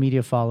social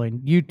media following,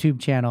 YouTube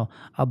channel,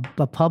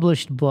 a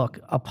published book,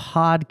 a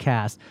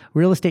podcast,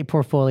 real estate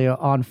portfolio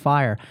on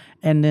fire.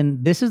 And then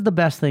this is the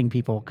best thing,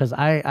 people, because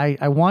I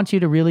want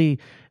you to really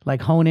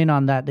like hone in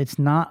on that. It's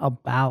not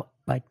about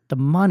like the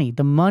money.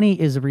 The money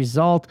is a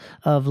result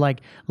of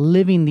like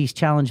living these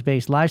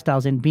challenge-based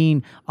lifestyles and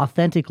being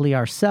authentically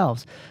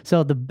ourselves.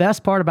 So the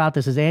best part about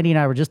this is Andy and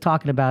I were just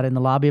talking about it in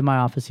the lobby of my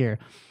office here.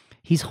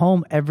 He's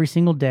home every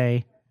single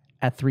day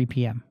at 3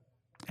 p.m.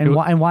 And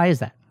why is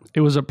that?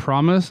 It was a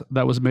promise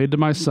that was made to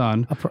my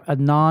son. A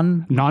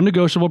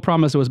non-negotiable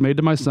promise that was made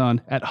to my son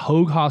at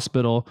Hoag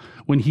Hospital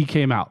when he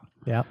came out.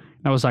 Yeah.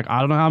 And I was like, I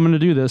don't know how I'm going to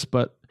do this,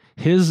 but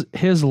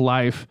his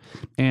life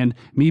and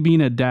me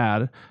being a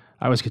dad,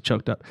 I always get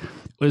choked up,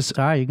 was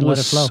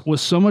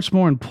so much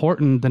more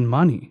important than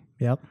money.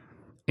 Yep.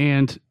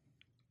 And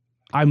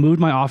I moved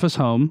my office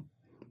home,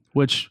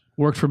 which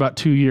worked for about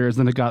 2 years.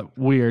 Then it got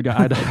weird.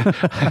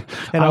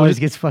 It always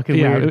gets fucking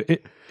weird.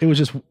 It was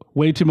just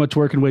way too much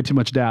work and way too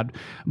much dad.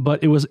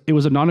 But it was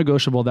a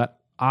non-negotiable that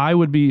I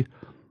would be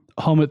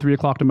home at 3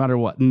 o'clock no matter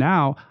what.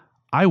 Now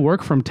I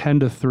work from 10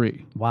 to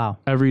 3. Wow.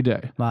 Every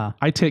day. Wow.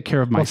 I take care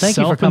of myself.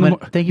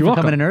 Thank you for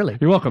coming in early.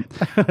 You're welcome.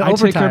 I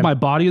take care of my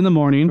body in the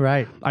morning.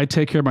 Right. I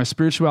take care of my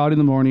spirituality in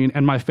the morning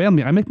and my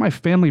family. I make my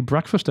family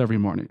breakfast every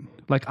morning.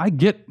 Like I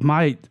get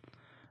my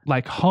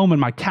like home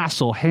and my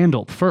castle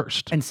handled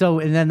first. And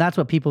then that's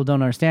what people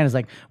don't understand is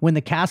like when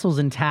the castle's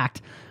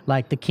intact,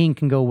 like the king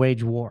can go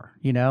wage war,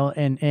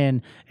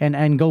 and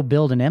go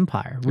build an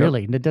empire.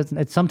 Really, yep. It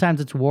doesn't. Sometimes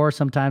it's war,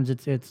 sometimes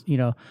it's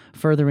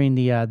furthering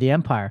the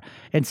empire.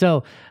 And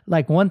so,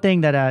 like one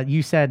thing that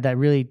you said that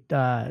really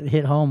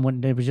hit home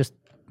when it was just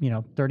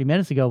 30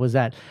 minutes ago was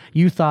that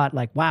you thought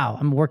like, wow,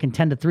 I'm working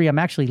 10 to 3. I'm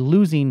actually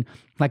losing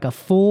like a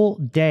full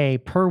day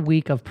per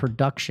week of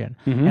production.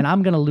 Mm-hmm. And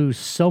I'm going to lose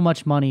so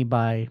much money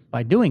by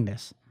doing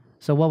this.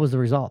 So what was the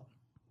result?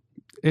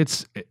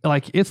 It's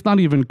not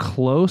even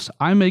close.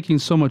 I'm making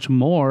so much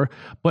more,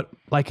 but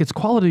like it's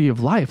quality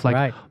of life. Like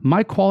right.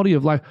 My quality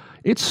of life,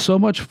 it's so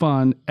much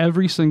fun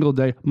every single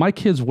day. My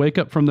kids wake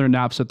up from their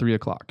naps at 3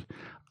 o'clock.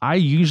 I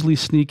usually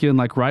sneak in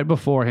like right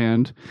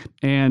beforehand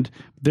and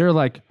they're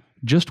like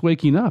just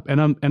waking up and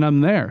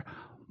I'm there.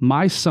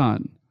 My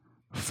son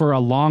for a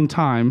long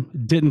time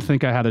didn't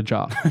think I had a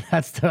job.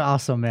 That's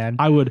awesome, man.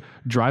 I would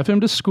drive him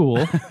to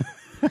school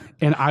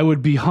and I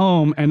would be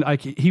home and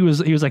like he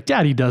was like,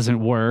 Daddy doesn't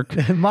work.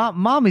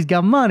 Mommy's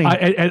got money.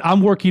 And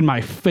I'm working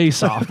my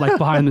face off like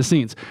behind the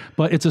scenes.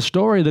 But it's a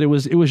story that it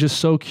was just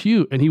so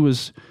cute. And he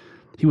was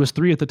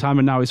 3 at the time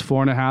and now he's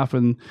 4.5.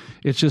 And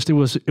it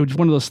was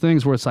one of those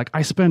things where it's like,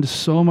 I spend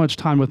so much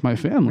time with my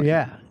family.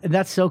 Yeah. And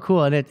that's so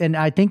cool. And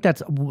I think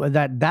that's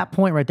that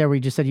point right there where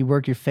you just said you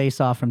work your face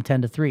off from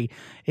 10 to 3.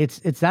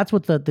 That's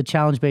what the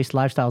challenge-based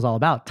lifestyle is all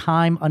about.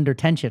 Time under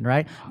tension,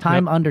 right?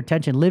 Time yep. under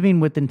tension,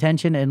 living with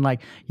intention and like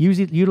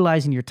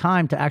utilizing your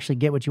time to actually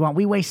get what you want.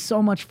 We waste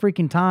so much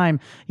freaking time,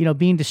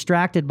 being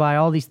distracted by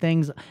all these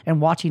things and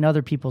watching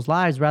other people's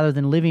lives rather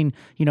than living,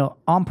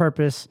 on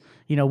purpose,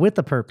 with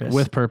the purpose.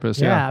 With purpose,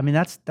 yeah. I mean,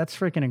 that's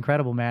freaking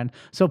incredible, man.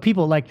 So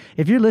people, like,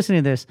 if you're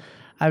listening to this,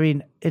 I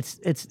mean,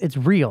 it's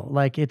real.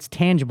 Like, it's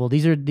tangible.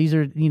 These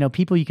are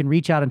people you can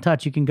reach out and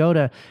touch. You can go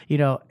to,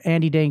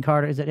 Andy Dane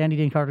Carter. Is it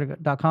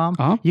AndyDaneCarter.com?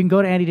 Uh-huh. You can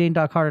go to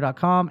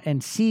AndyDaneCarter.com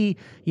and see,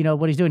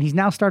 what he's doing. He's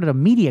now started a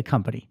media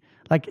company.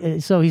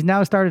 So he's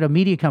now started a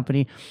media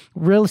company,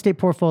 real estate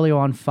portfolio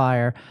on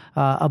fire,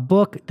 a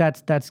book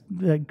that's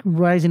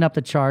rising up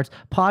the charts,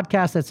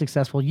 podcast that's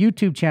successful,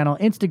 YouTube channel,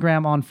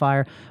 Instagram on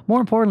fire.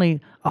 More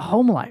importantly, a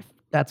home life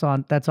that's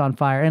on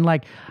fire. And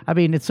like, I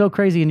mean, it's so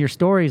crazy in your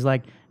stories.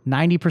 Like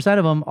 90%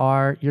 of them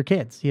are your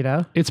kids.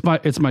 It's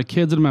my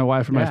kids and my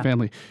wife and my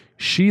family.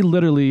 She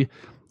literally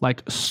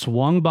like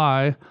swung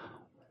by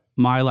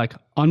my like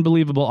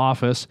unbelievable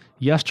office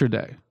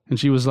yesterday. And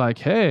she was like,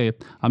 hey,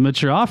 I'm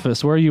at your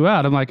office. Where are you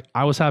at? I'm like,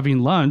 I was having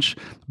lunch,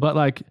 but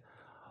like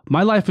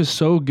my life is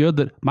so good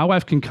that my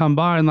wife can come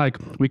by and like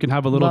we can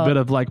have a little bit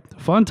of like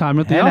fun time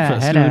at the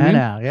office.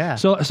 Yeah.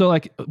 So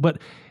like, but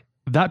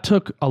that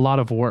took a lot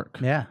of work.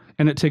 Yeah.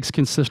 And it takes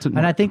consistent work.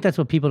 And I think that's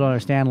what people don't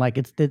understand. Like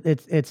it's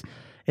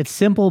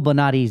simple, but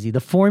not easy. The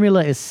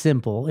formula is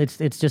simple. It's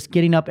just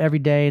getting up every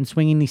day and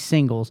swinging these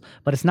singles,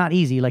 but it's not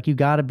easy. Like you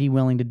got to be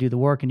willing to do the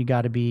work, and you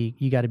got to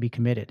be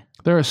committed.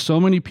 There are so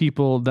many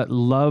people that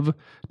love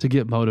to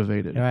get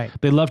motivated. Right.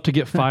 They love to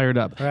get fired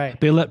up. Right.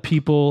 They let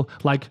people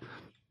like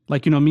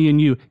me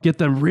and you get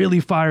them really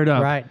fired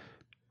up. Right.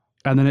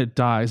 And then it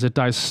dies. It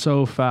dies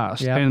so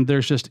fast. Yep. And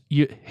there's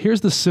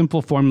here's the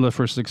simple formula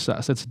for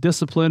success. It's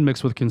discipline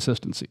mixed with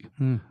consistency.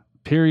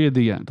 Period.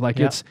 The end. Like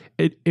Yep.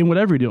 it's in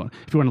whatever you're doing.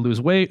 If you want to lose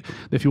weight,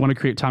 if you want to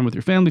create time with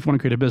your family, if you want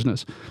to create a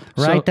business.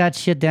 Write that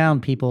shit down,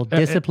 people.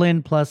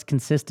 Discipline plus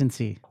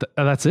consistency.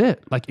 That's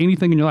it. Like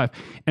anything in your life.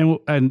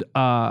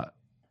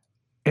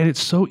 And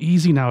it's so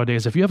easy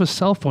nowadays. If you have a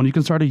cell phone, you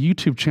can start a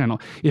YouTube channel.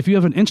 If you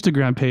have an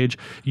Instagram page,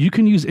 you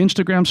can use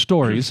Instagram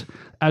stories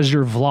as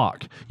your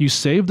vlog. You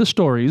save the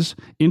stories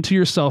into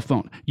your cell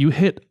phone. You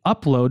hit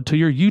upload to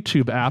your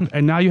YouTube app,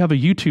 and now you have a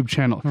YouTube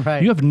channel.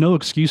 Right. You have no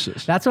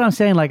excuses. That's what I'm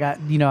saying. Like,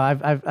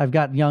 I've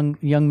got young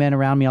men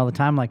around me all the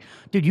time. Like,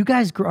 dude, you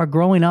guys are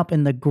growing up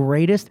in the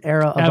greatest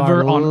era of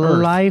Ever our on Earth.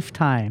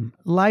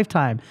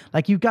 lifetime.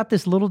 Like, you've got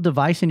this little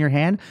device in your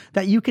hand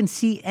that you can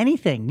see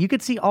anything. You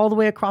could see all the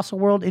way across the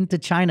world into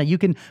China. You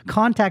can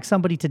contact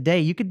somebody today.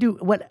 You could do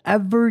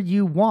whatever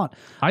you want.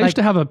 I used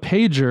to have a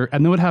pager,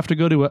 and then would have to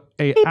go to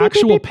a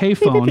actual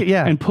payphone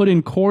yeah. and put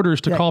in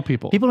quarters to call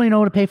people. People don't even know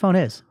what a payphone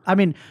is. I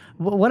mean,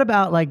 what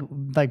about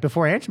like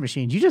before answering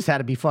machines? You just had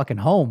to be fucking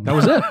home. That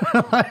was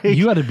it.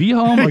 You had to be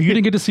home, or you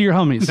didn't get to see your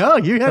homies. No,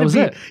 you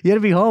had to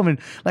be home. And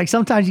like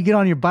sometimes you get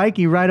on your bike,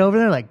 you ride over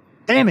there, like,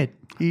 damn it.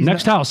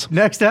 Next house,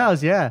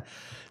 yeah.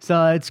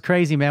 So it's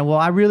crazy, man. Well,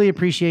 I really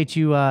appreciate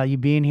you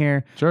being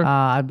here. Sure.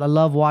 I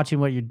love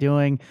watching what you're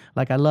doing.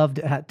 Like, I love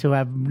to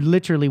have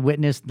literally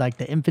witnessed like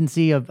the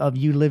infancy of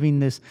you living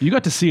this. You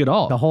got to see it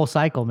all. The whole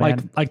cycle,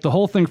 man. Like the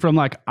whole thing from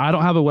like, I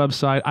don't have a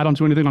website, I don't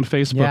do anything on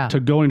Facebook, to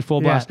going full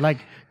blast. Like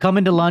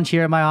coming to lunch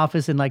here at my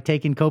office and like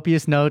taking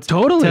copious notes.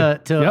 Totally.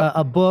 To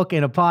a book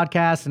and a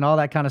podcast and all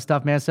that kind of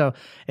stuff, man. So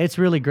it's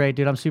really great,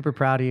 dude. I'm super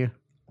proud of you.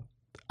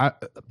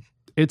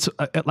 It's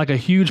like a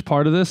huge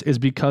part of this is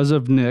because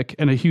of Nick,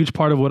 and a huge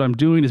part of what I'm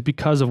doing is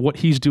because of what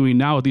he's doing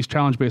now with these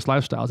challenge-based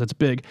lifestyles. It's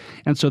big.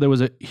 And so there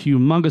was a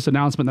humongous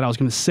announcement that I was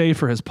going to say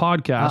for his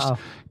podcast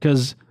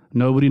because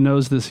nobody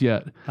knows this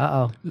yet.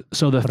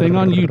 So the thing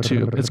on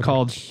YouTube is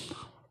called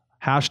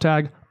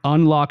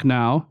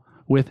 #UnlockNow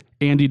with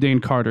Dane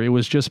Carter. It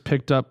was just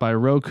picked up by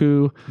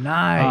Roku,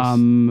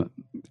 Amazon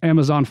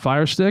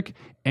Fire Stick,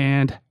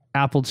 and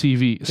Apple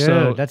TV. Dude,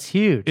 so that's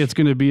huge. It's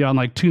going to be on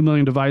like 2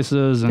 million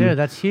devices. And dude,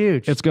 that's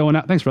huge. It's going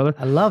out. Thanks, brother.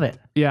 I love it.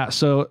 Yeah.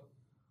 So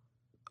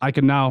I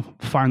can now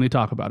finally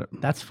talk about it.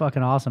 That's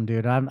fucking awesome,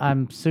 dude.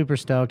 I'm super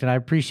stoked, and I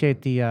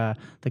appreciate the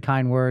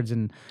kind words.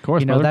 And of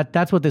course,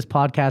 that's what this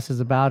podcast is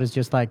about, is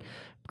just like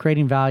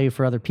creating value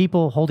for other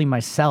people, holding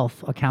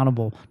myself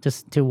accountable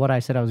to what I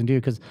said I was gonna do,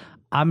 because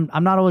I'm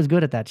not always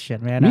good at that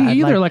shit, man.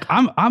 Me either. Like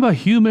I'm a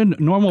human,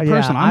 normal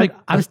person. I make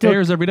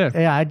affairs every day.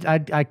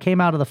 Yeah, I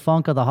came out of the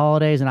funk of the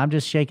holidays, and I'm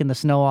just shaking the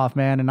snow off,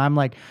 man. And I'm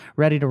like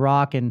ready to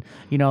rock. And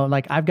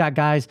like I've got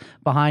guys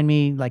behind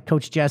me, like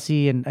Coach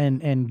Jesse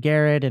and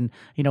Garrett, and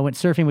went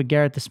surfing with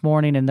Garrett this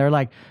morning, and they're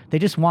like, they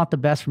just want the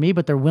best for me,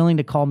 but they're willing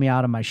to call me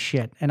out on my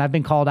shit. And I've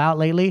been called out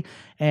lately,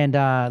 and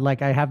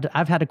like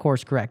I've had to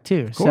course correct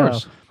too. Of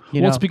course. So,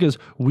 it's because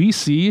we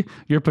see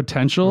your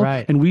potential,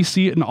 and we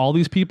see it in all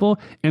these people.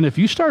 And if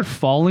you start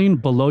falling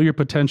below your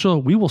potential,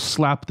 we will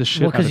slap the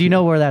shit out of you. Because you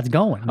know where that's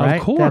going, right?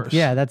 Of course.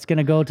 That's going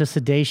to go to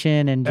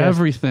sedation and just,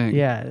 everything.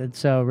 Yeah,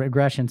 so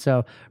regression.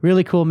 So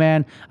really cool,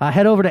 man.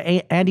 Head over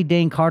to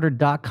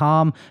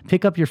AndyDaneCarter.com.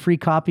 Pick up your free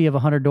copy of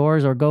 100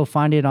 Doors, or go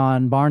find it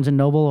on Barnes &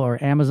 Noble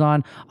or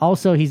Amazon.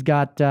 Also, he's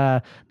got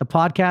the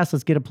podcast.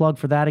 Let's get a plug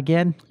for that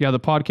again. Yeah, the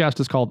podcast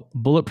is called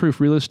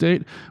Bulletproof Real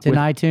Estate. It's in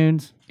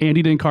iTunes.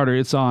 Dane Carter.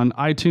 It's on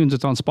iTunes.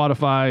 It's on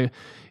Spotify.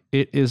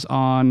 It is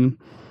on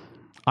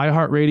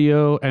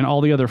iHeartRadio and all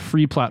the other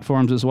free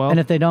platforms as well. And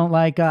if they don't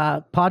like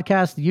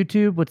podcast,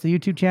 YouTube, what's the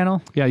YouTube channel?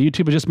 Yeah,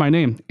 YouTube is just my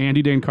name,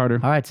 Dane Carter.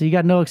 All right, so you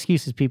got no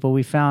excuses, people.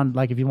 We found,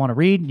 like, if you want to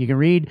read, you can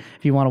read.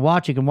 If you want to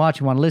watch, you can watch.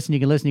 If you want to listen, you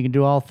can listen. You can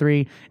do all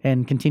three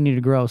and continue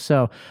to grow.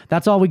 So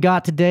that's all we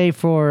got today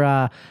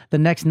for the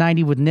Next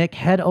 90 with Nick.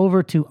 Head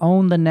over to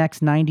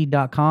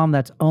ownthenext90.com.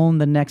 That's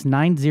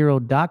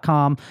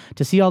ownthenext90.com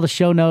to see all the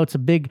show notes, a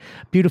big,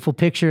 beautiful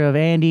picture of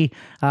Andy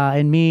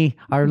and me,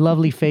 our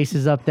lovely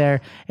faces up there.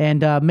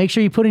 And make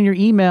sure you put in your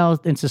email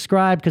and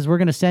subscribe, because we're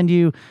going to send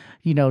you,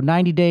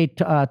 90-day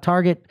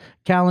target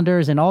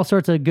calendars and all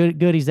sorts of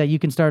goodies that you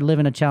can start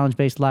living a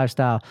challenge-based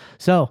lifestyle.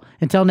 So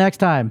until next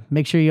time,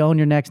 make sure you own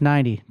your next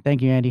 90.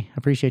 Thank you, Andy. I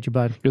appreciate you,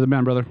 bud. You're the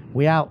man, brother.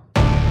 We out.